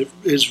side, that it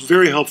is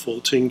very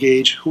helpful to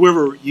engage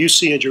whoever you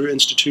see at your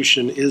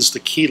institution is the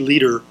key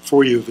leader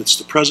for you, if it's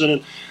the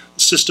president,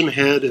 the system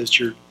head, as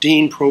your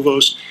dean,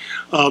 provost,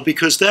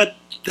 because that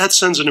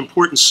sends an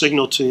important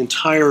signal to the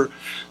entire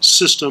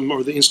system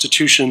or the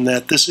institution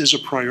that this is a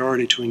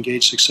priority to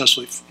engage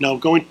successfully. Now,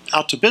 going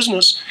out to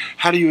business,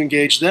 how do you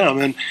engage them?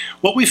 And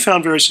what we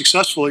found very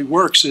successfully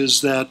works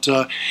is that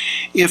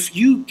if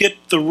you get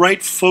the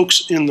right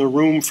folks in the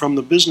room from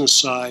the business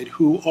side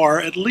who are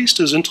at least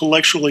as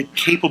intellectually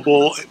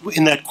capable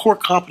in that core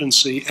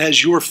competency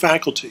as your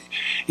faculty,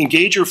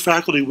 engage your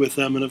faculty with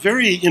them in a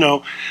very,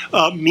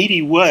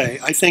 meaty way,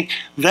 I think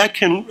that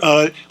can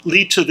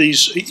lead to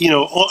these,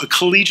 a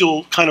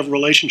collegial kind of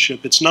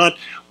relationship. It's not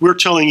we're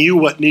telling you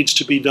what needs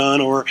to be done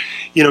or,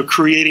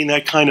 creating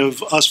that kind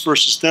of us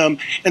versus them,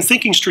 and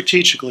thinking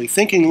strategically,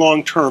 thinking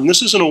long term.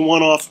 This isn't a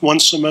one-off, one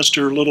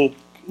semester little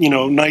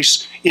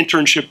nice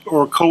internship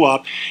or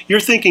co-op. You're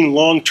thinking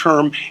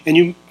long-term, and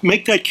you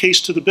make that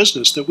case to the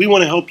business that we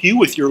want to help you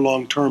with your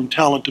long-term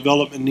talent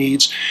development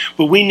needs,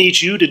 but we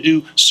need you to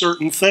do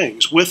certain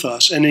things with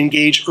us and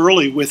engage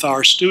early with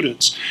our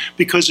students.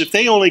 Because if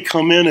they only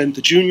come in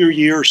the junior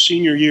year or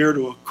senior year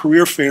to a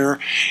career fair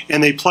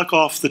and they pluck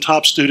off the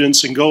top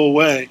students and go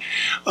away,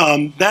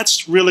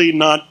 that's really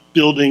not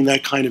building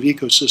that kind of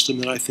ecosystem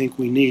that I think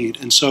we need.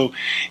 And so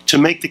to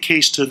make the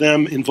case to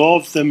them,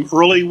 involve them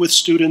early with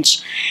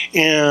students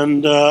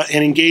and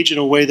engage in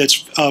a way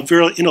that's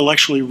very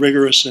intellectually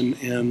rigorous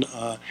and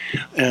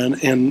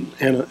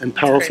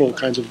powerful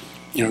kinds of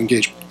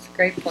engagement. That's a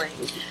great point.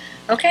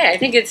 Okay, I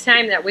think it's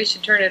time that we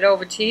should turn it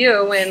over to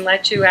you and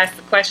let you ask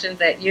the questions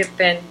that you've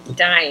been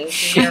dying to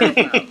hear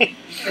about.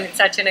 It's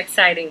such an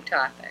exciting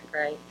topic,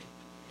 right?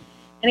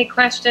 Any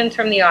questions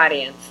from the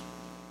audience?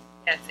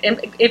 Yes.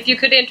 If you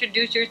could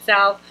introduce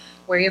yourself,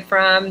 where you're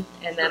from,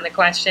 and then the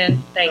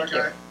question. Thank you.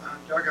 I'm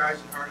Doug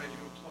Eisenhardt, I do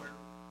employer.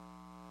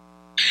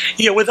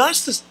 Yeah, with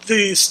us,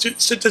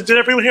 did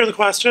everyone hear the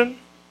question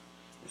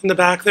in the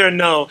back there?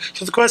 No.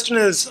 So the question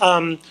is,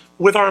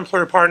 with our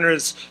employer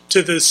partners,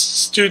 do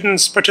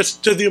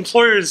the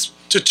employers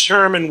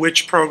determine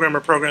which program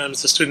or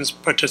programs the students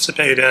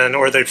participate in,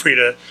 or are they free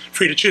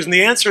to choose? And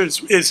the answer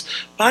is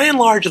by and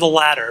large the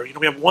latter.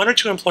 We have one or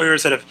two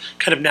employers that have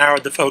kind of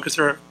narrowed the focus.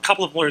 There are a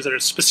couple of employers that are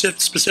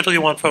specifically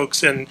want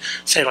folks in,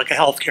 say, like a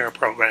healthcare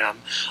program.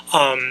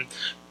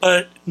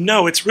 But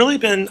no, it's really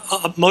been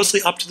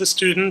mostly up to the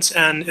students,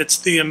 and it's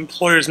the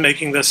employers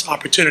making this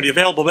opportunity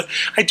available. But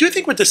I do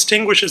think what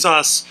distinguishes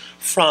us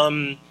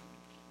from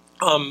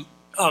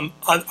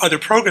other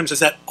programs is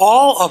that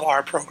all of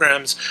our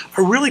programs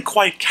are really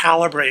quite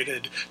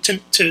calibrated to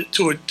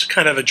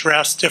kind of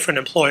address different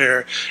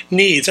employer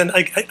needs. And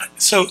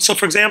so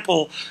for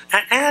example,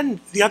 and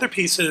the other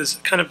piece is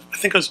kind of, I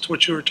think goes to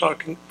what you were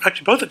talking,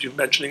 actually both of you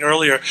mentioning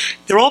earlier,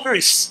 they're all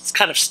very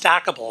kind of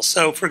stackable.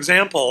 So for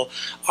example,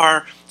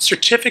 our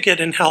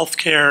certificate in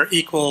healthcare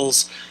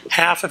equals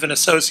half of an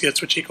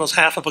associate's, which equals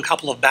half of a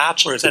couple of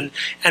bachelors. And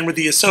with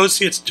the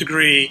associate's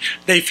degree,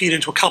 they feed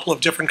into a couple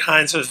of different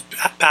kinds of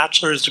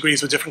bachelor's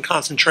degrees with different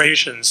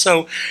concentrations.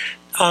 So,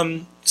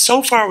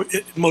 so far,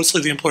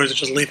 mostly the employers are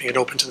just leaving it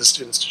open to the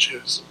students to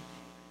choose.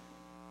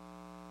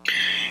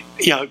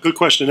 Yeah, good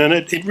question. And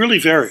it really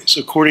varies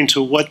according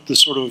to what the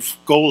sort of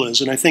goal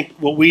is. And I think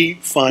what we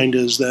find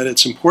is that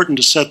it's important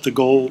to set the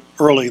goal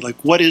early. Like,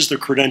 what is the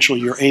credential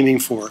you're aiming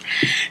for?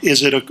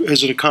 Is it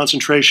a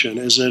concentration?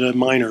 Is it a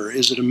minor?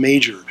 Is it a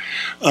major?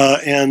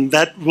 And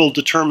that will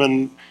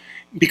determine,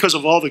 because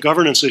of all the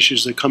governance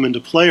issues that come into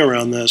play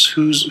around this,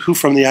 who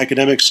from the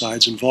academic side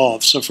is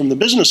involved. So from the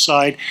business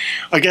side,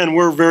 again,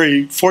 we're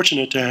very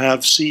fortunate to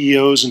have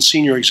CEOs and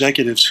senior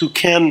executives who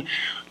can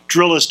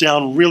drill us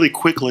down really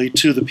quickly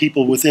to the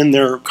people within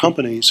their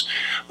companies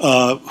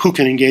who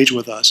can engage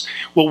with us.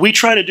 What we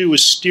try to do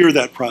is steer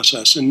that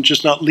process and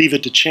just not leave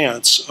it to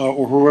chance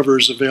or whoever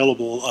is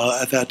available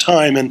at that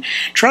time, and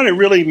try to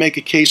really make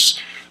a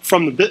case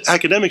from the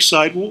academic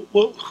side.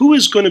 Well, who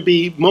is going to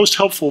be most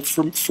helpful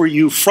for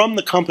you from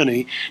the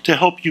company to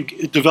help you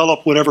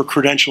develop whatever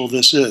credential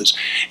this is?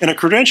 And a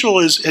credential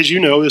is, as you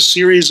know, a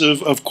series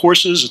of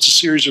courses. It's a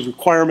series of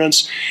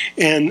requirements.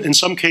 And in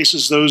some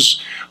cases,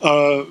 those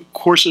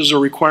courses or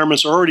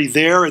requirements are already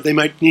there. They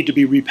might need to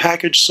be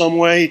repackaged some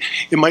way.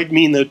 It might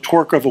mean the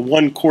torque of a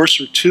one course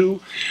or two.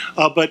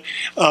 But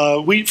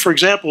for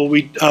example,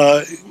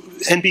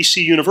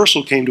 NBC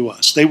Universal came to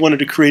us. They wanted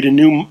to create a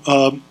new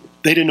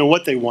they didn't know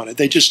what they wanted.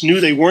 They just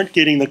knew they weren't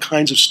getting the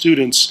kinds of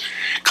students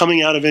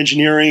coming out of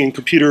engineering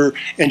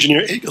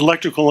and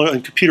electrical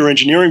and computer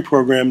engineering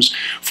programs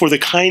for the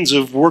kinds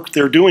of work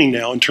they're doing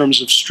now in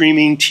terms of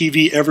streaming,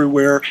 TV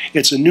everywhere.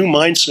 It's a new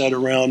mindset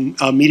around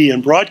media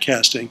and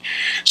broadcasting.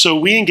 So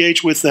we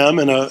engage with them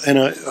in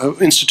an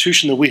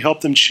institution that we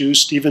help them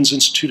choose, Stevens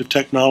Institute of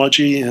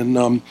Technology in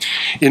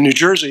New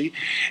Jersey.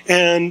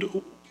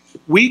 And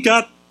we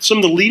got some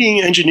of the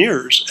leading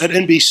engineers at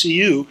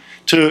NBCU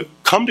to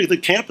come to the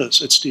campus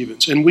at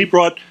Stevens. And we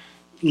brought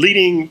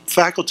leading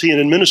faculty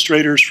and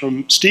administrators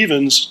from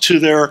Stevens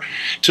to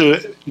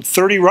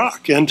 30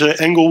 Rock and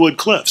to Englewood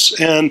Cliffs.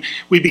 And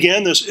we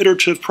began this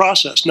iterative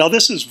process. Now,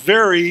 this is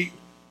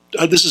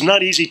this is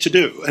not easy to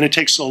do, and it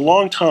takes a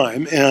long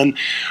time, and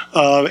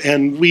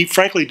we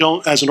frankly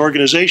don't, as an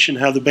organization,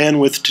 have the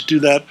bandwidth to do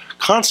that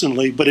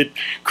constantly, but it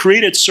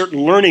created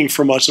certain learning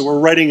from us that we're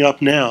writing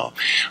up now.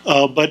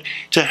 But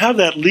to have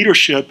that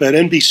leadership at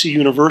NBC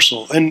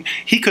Universal, and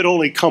he could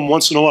only come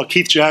once in a while,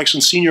 Keith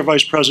Jackson, Senior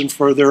Vice President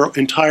for their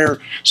entire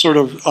sort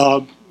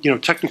of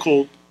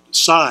technical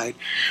side,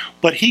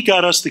 but he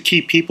got us the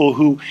key people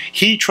who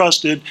he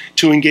trusted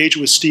to engage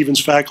with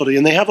Stevens faculty,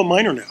 and they have a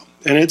minor now.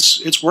 And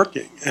it's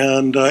working,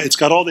 and it's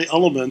got all the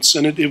elements,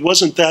 and it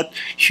wasn't that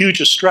huge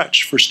a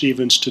stretch for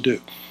Stevens to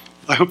do.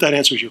 I hope that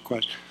answers your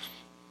question.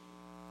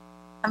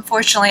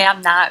 Unfortunately,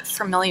 I'm not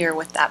familiar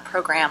with that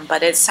program,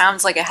 but it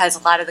sounds like it has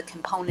a lot of the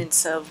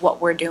components of what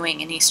we're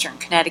doing in Eastern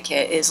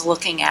Connecticut is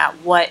looking at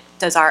what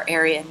does our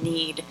area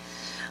need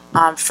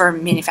for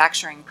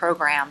manufacturing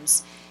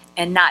programs.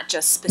 and not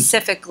just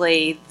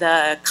specifically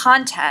the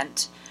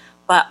content,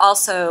 but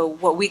also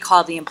what we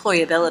call the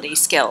employability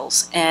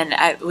skills. And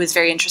it was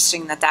very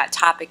interesting that that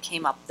topic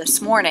came up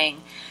this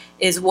morning,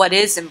 is what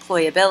is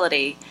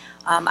employability?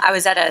 I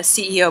was at a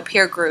CEO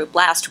peer group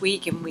last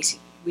week, and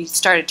we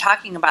started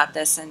talking about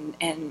this,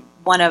 and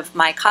one of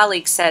my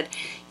colleagues said,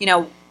 you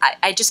know,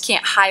 I just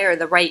can't hire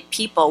the right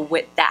people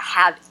that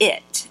have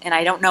it, and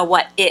I don't know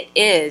what it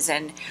is.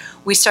 And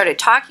we started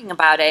talking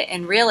about it,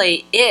 and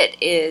really it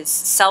is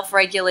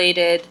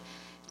self-regulated,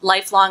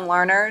 lifelong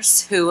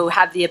learners who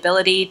have the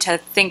ability to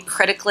think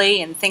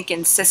critically and think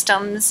in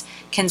systems,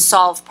 can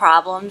solve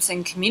problems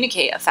and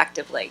communicate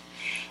effectively.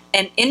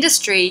 And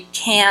industry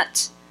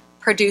can't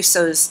produce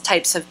those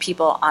types of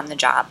people on the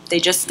job. They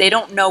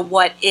don't know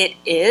what it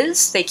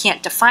is, they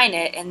can't define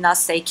it, and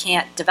thus they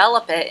can't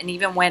develop it. And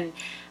even when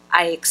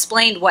I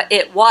explained what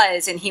it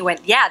was, and he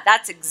went, yeah,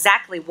 that's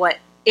exactly what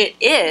it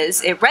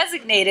is, it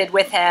resonated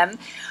with him,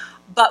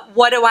 but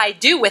what do I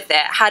do with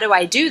it? How do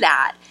I do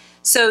that?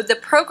 So the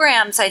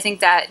programs, I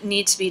think, that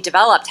need to be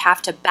developed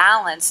have to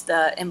balance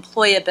the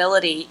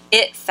employability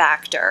it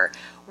factor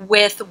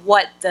with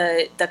what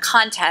the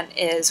content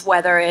is,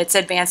 whether it's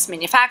advanced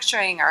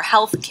manufacturing or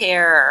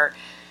healthcare or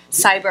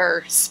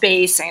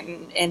cyberspace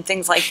and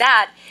things like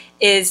that,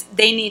 is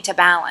they need to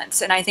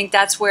balance. And I think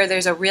that's where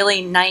there's a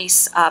really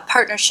nice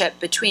partnership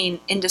between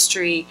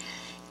industry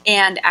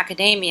and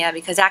academia,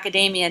 because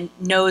academia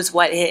knows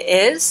what it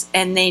is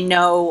and they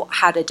know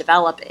how to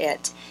develop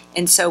it.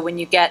 And so when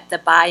you get the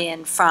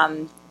buy-in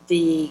from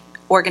the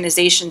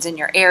organizations in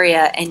your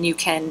area and you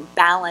can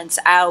balance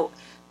out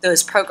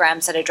those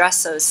programs that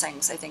address those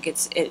things, I think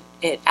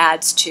it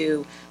adds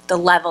to the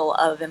level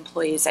of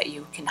employees that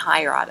you can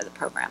hire out of the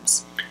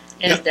programs.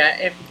 And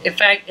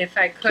if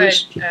I could,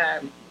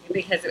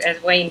 because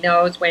as Wayne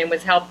knows, Wayne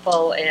was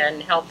helpful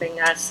in helping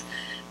us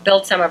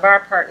build some of our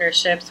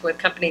partnerships with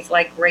companies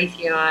like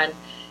Raytheon,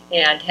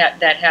 and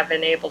that have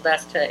enabled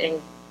us to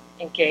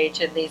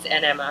engage in these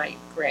NMI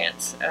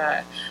grants,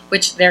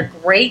 which they're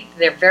great.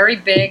 They're very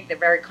big. They're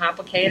very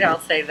complicated. I'll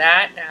say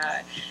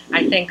that.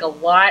 I think a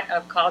lot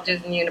of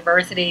colleges and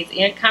universities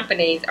and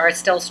companies are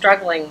still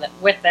struggling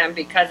with them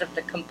because of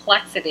the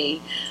complexity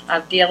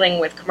of dealing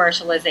with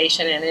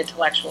commercialization and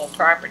intellectual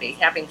property.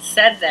 Having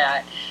said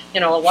that, you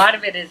know, a lot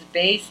of it is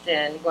based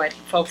in what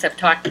folks have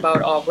talked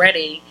about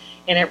already,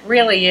 and it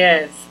really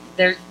is.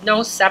 There's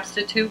no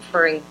substitute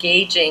for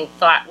engaging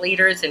thought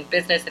leaders in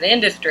business and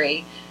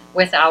industry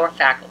with our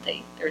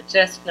faculty. There's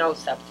just no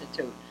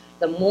substitute.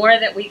 The more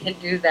that we can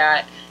do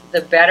that,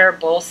 the better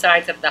both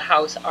sides of the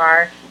house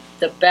are,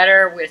 the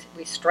better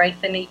we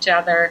strengthen each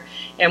other.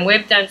 And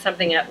we've done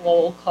something at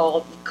Lowell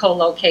called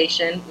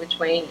co-location, which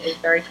Wayne is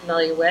very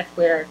familiar with,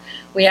 where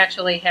we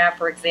actually have,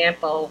 for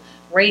example,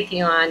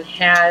 Raytheon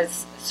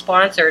has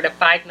sponsored a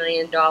 $5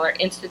 million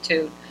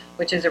institute,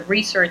 which is a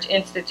research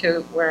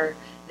institute where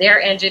their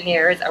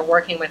engineers are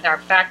working with our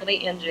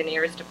faculty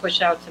engineers to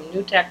push out some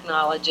new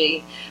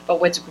technology.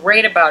 But what's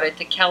great about it,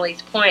 to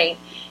Kelly's point,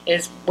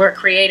 is we're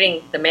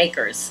creating the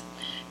makers,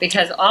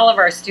 because all of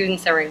our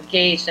students are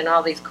engaged in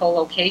all these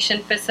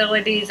co-location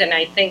facilities, and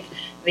I think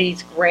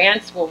these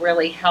grants will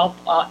really help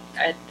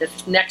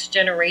this next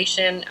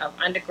generation of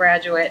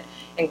undergraduate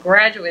and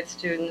graduate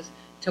students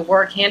to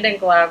work hand in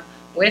glove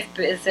with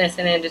business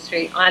and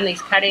industry on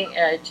these cutting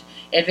edge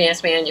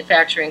advanced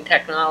manufacturing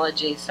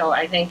technologies. So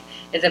I think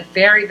it's a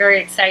very, very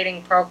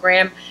exciting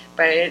program,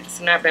 but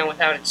it's not been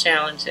without its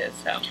challenges.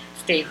 So,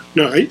 Steve.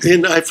 No,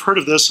 and I've heard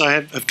of this.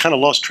 I've kind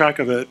of lost track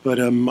of it, but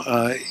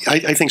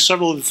I think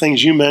several of the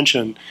things you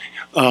mentioned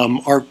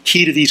are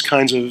key to these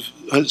kinds of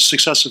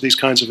success of these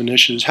kinds of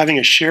initiatives. Having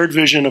a shared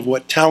vision of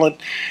what talent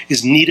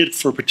is needed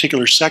for a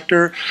particular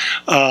sector,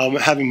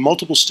 having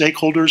multiple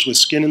stakeholders with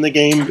skin in the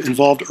game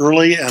involved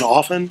early and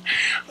often,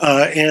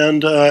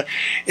 and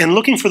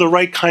looking for the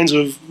right kinds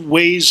of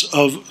ways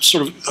of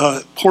sort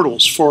of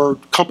portals for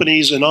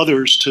companies and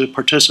others to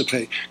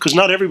participate. Because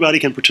not everybody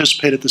can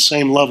participate at the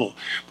same level.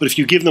 But if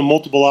you give them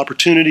multiple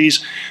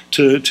opportunities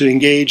to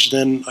engage,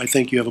 then I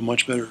think you have a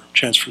much better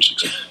chance for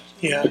success.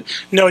 Yeah,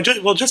 no,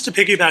 just to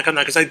piggyback on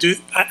that, because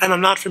and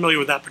I'm not familiar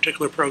with that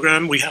particular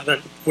program.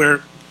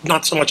 We're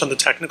not so much on the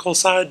technical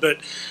side, but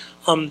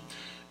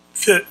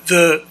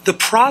the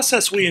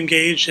process we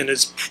engage in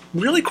is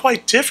really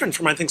quite different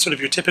from, I think, sort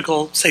of your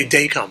typical, say,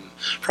 DACOM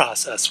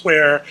process,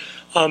 where,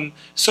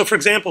 so for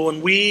example,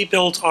 when we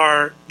built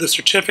the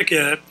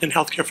certificate in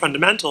healthcare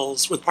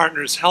fundamentals with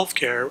Partners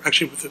Healthcare,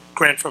 actually with a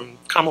grant from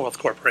Commonwealth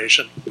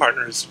Corporation,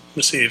 Partners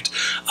received,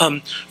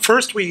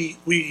 first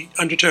we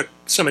undertook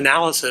some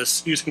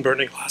analysis using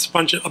Burton and Glass,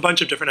 a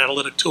bunch of different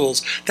analytic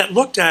tools that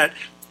looked at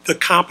the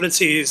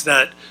competencies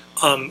that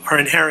are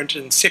inherent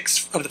in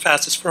 6 of the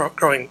fastest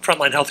growing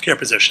frontline healthcare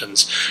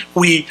positions.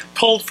 We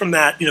pulled from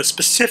that,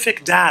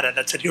 specific data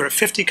that said here are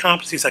 50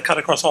 competencies that cut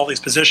across all these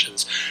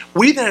positions.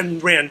 We then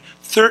ran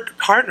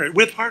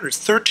with partners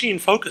 13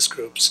 focus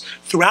groups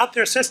throughout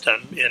their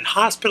system in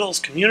hospitals,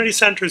 community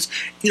centers,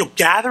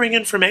 gathering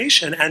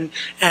information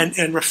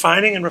and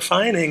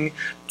refining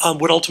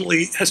what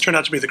ultimately has turned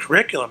out to be the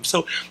curriculum.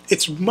 So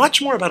it's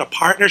much more about a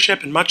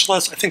partnership and much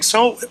less, I think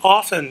so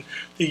often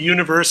the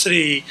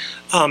university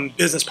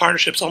business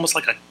partnership's almost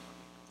like a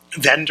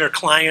vendor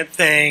client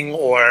thing,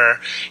 or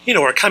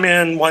come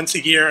in once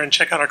a year and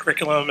check out our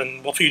curriculum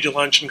and we'll feed you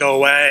lunch and go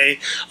away.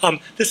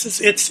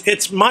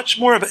 It's much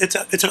more of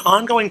it's an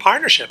ongoing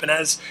partnership, and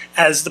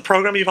as the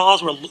program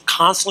evolves, we're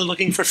constantly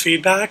looking for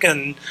feedback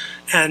and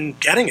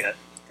getting it.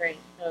 Great,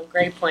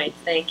 great point.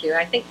 Thank you.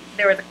 I think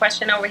there was a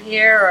question over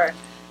here, or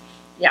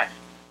yes.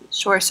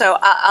 Sure. So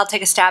I'll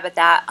take a stab at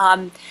that.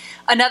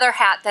 Another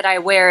hat that I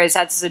wear is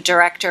as the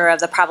director of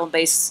the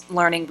Problem-Based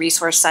Learning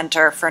Resource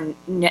Center for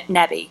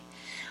NEBI.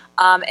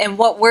 And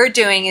what we're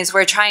doing is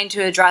we're trying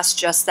to address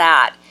just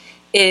that,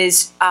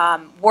 is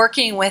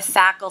working with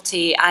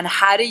faculty on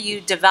how do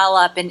you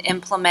develop and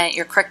implement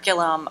your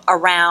curriculum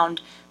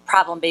around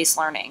problem-based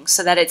learning,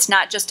 so that it's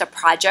not just a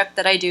project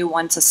that I do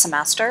once a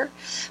semester,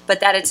 but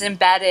that it's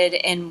embedded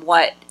in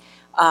what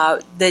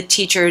the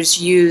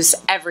teachers use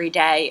every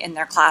day in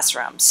their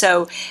classroom.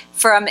 So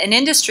from an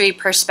industry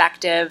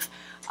perspective,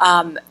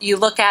 you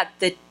look at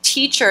the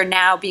teacher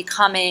now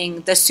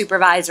becoming the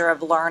supervisor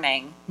of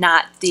learning,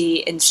 not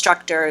the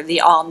instructor,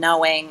 the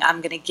all-knowing, I'm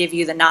going to give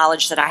you the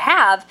knowledge that I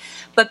have,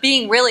 but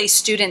being really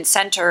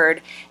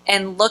student-centered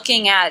and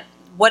looking at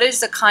what is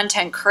the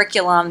content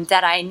curriculum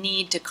that I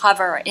need to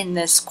cover in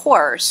this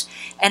course,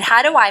 and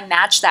how do I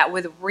match that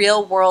with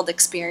real-world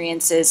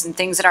experiences and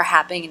things that are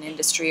happening in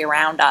industry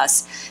around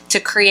us to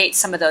create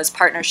some of those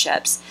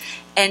partnerships.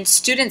 And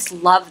students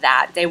love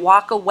that. They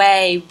walk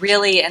away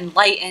really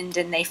enlightened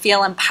and they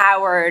feel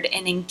empowered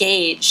and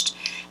engaged.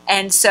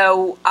 And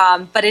so,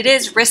 but it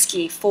is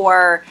risky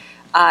for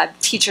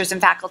teachers and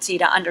faculty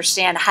to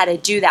understand how to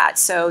do that.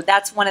 So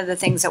that's one of the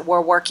things that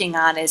we're working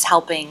on, is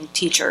helping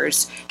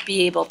teachers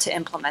be able to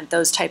implement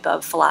those type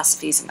of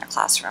philosophies in their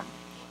classroom.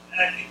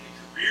 And I think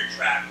the career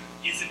track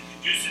isn't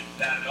conducive to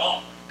that at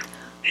all.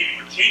 Maybe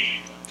we're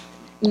changing that.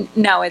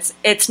 No,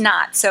 it's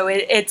not. So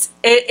it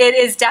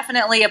is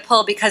definitely a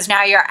pull, because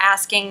now you're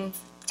asking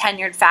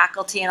tenured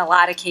faculty in a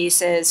lot of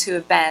cases who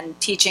have been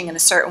teaching in a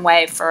certain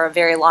way for a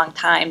very long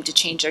time to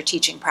change their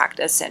teaching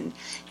practice, and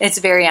it's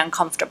very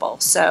uncomfortable.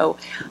 So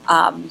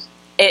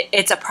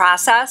it's a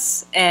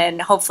process,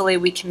 and hopefully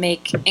we can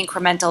make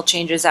incremental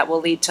changes that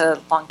will lead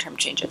to long-term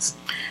changes.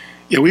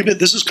 Yeah,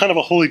 this is kind of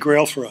a holy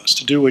grail for us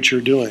to do what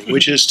you're doing,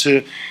 which is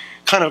to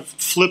kind of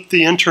flip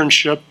the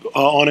internship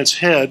on its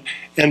head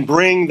and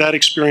bring that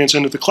experience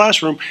into the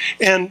classroom.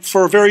 And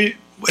for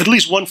at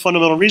least one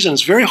fundamental reason,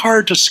 it's very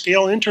hard to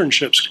scale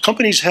internships.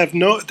 Companies have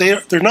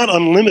they're not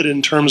unlimited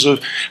in terms of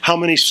how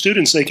many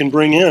students they can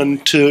bring in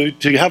to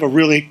have a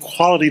really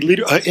quality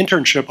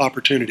internship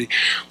opportunity.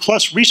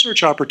 Plus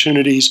research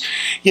opportunities.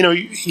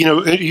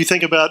 You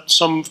think about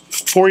some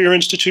four-year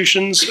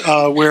institutions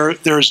where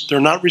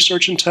they're not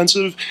research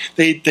intensive.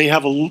 They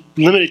have a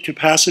limited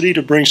capacity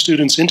to bring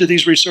students into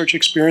these research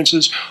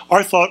experiences.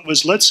 Our thought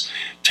was, let's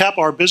tap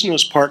our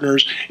business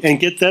partners and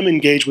get them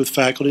engaged with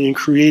faculty in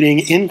creating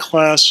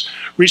in-class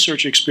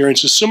research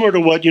experiences, similar to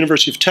what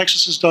University of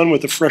Texas has done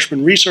with the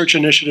Freshman Research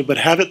Initiative, but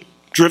have it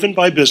driven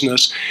by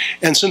business.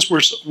 And since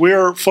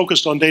we're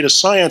focused on data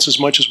science as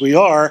much as we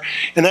are,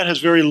 and that has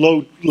very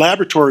low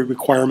laboratory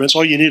requirements,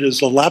 all you need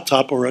is a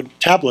laptop or a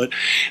tablet,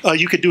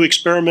 you could do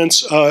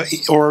experiments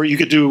or you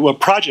could do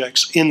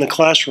projects in the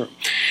classroom.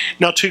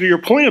 Now, to your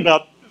point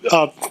about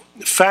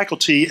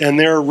faculty and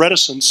their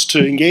reticence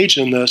to engage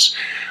in this,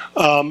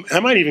 I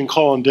might even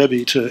call on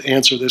Debbie to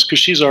answer this, because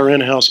she's our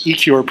in-house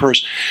eCure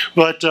person.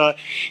 But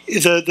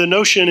the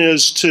notion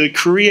is to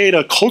create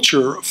a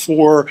culture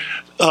for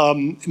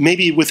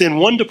maybe within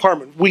one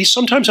department. We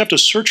sometimes have to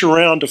search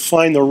around to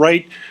find the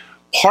right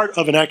part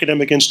of an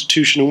academic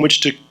institution in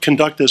which to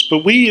conduct this.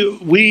 But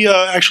we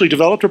actually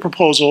developed a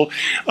proposal.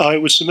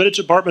 It was submitted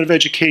to the Department of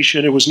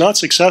Education. It was not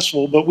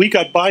successful, but we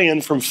got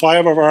buy-in from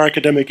 5 of our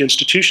academic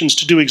institutions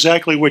to do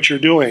exactly what you're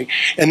doing.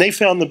 And they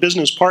found the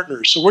business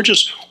partners. So we're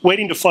just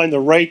waiting to find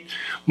the right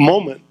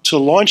moment to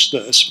launch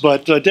this.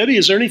 But Debbie,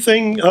 is there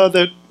anything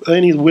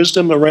any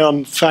wisdom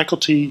around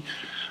faculty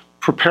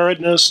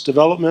preparedness,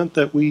 development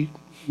that we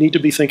need to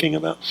be thinking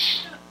about?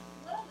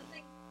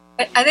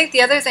 I think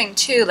the other thing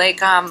too,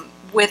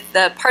 with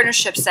the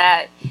partnerships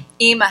that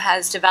EMA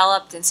has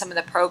developed in some of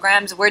the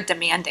programs, we're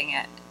demanding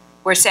it.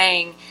 We're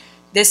saying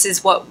this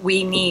is what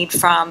we need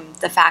from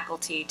the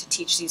faculty to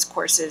teach these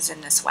courses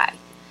in this way.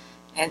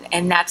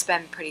 And that's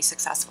been pretty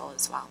successful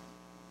as well.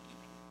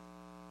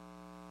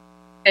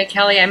 Hey,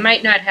 Kelly, I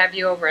might not have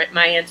you over at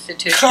my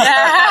institution. But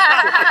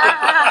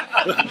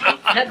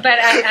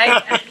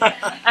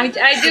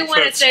I do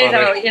want to say,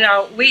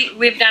 though,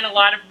 we've done a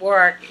lot of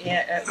work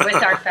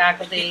with our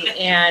faculty,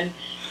 and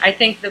I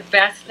think the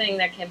best thing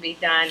that can be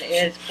done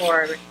is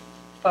for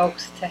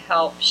folks to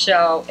help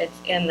show it's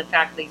in the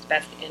faculty's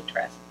best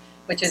interest,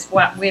 which is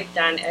what we've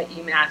done at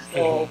UMass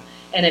Lowell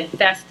and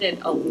invested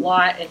a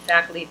lot in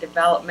faculty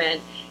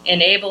development,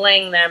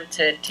 enabling them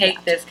to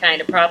take this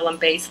kind of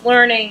problem-based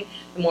learning,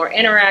 more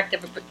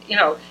interactive,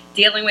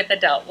 dealing with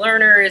adult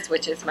learners,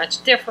 which is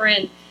much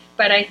different.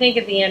 But I think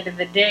at the end of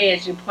the day,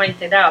 as you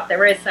pointed out,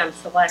 there is some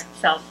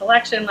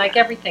self-selection, like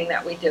everything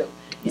that we do.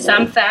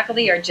 Some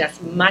faculty are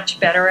just much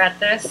better at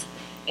this,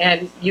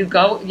 and you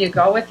go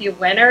with your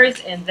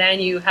winners, and then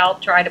you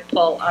help try to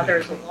pull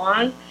others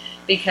along,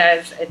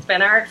 because it's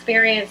been our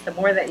experience, the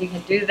more that you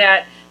can do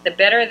that, the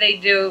better they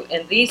do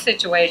in these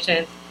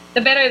situations,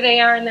 the better they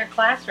are in their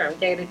classroom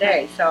day to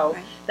day. So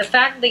the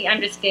faculty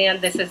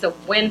understand this is a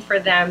win for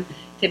them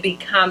to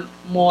become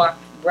more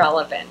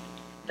relevant.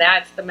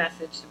 That's the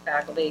message to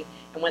faculty.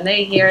 And when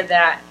they hear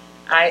that,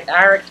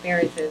 our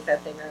experience is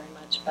that they very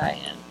much buy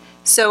in.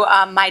 So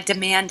my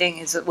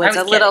demanding was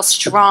a little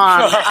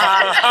strong.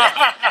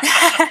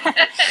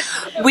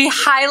 We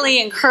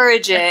highly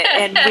encourage it,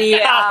 and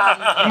we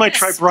I might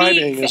try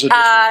bribing as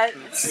a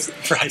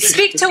different.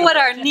 speak to what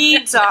our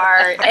needs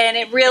are, and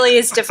it really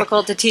is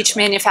difficult to teach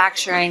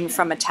manufacturing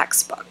from a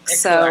textbook.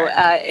 So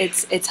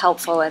it's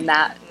helpful in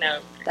that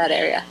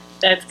area.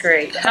 That's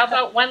great. How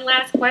about one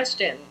last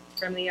question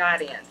from the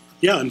audience?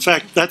 Yeah, in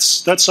fact,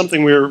 that's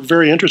something we're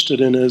very interested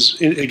in is,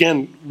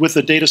 again, with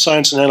the data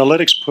science and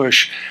analytics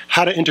push,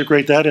 how to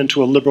integrate that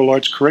into a liberal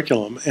arts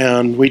curriculum.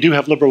 And we do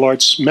have liberal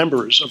arts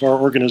members of our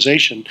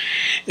organization.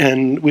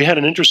 And we had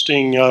an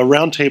interesting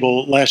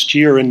roundtable last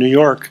year in New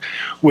York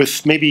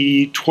with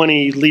maybe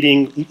 20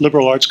 leading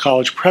liberal arts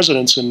college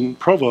presidents and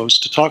provosts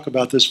to talk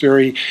about this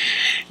very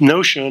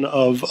notion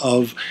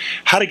of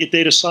how to get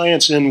data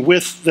science in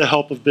with the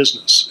help of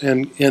business.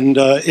 And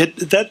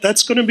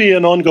that's going to be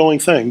an ongoing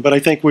thing. But I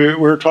think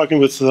we're talking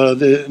with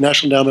the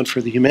National Endowment for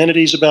the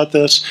Humanities about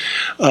this.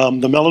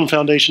 The Mellon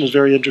Foundation is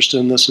very interested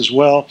in this as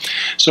well.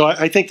 So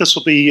I think this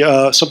will be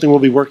something we'll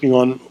be working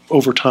on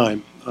over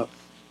time.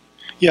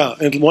 Yeah,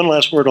 and one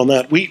last word on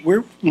that.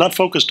 We're not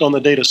focused on the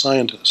data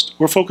scientist.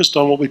 We're focused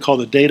on what we call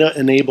the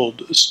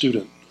data-enabled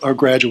student, or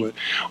graduate,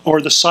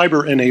 or the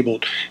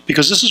cyber-enabled,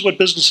 because this is what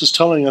business is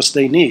telling us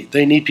they need.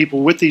 They need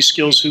people with these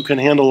skills who can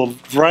handle a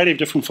variety of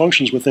different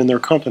functions within their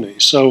company.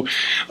 So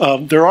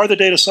there are the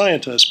data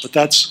scientists,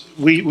 but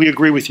we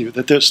agree with you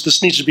that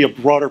this needs to be a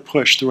broader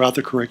push throughout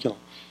the curriculum.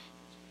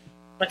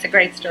 That's a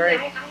great story.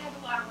 I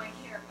have a lot of white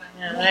hair, but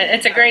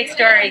it's a great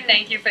story.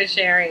 Thank you for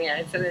sharing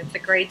it. It's a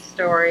great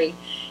story.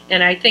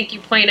 And I think you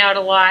point out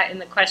a lot in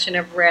the question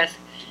of risk.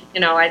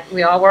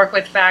 We all work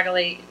with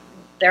faculty.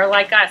 They're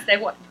like us.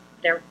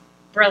 They're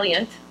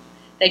brilliant.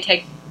 They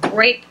take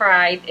great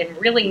pride in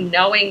really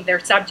knowing their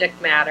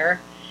subject matter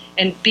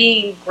and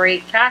being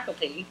great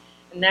faculty.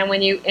 And then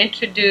when you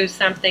introduce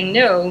something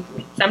new,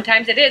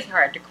 sometimes it is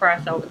hard to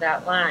cross over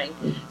that line.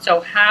 So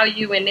how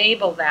you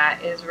enable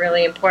that is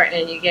really important,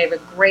 and you gave a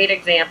great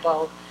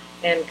example,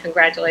 and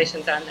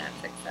congratulations on that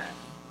success.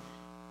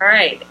 All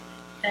right. Is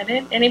that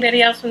it?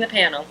 Anybody else from the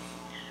panel?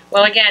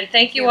 Well, again,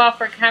 thank you all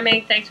for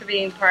coming. Thanks for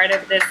being part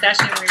of this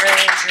session. We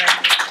really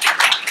enjoyed it.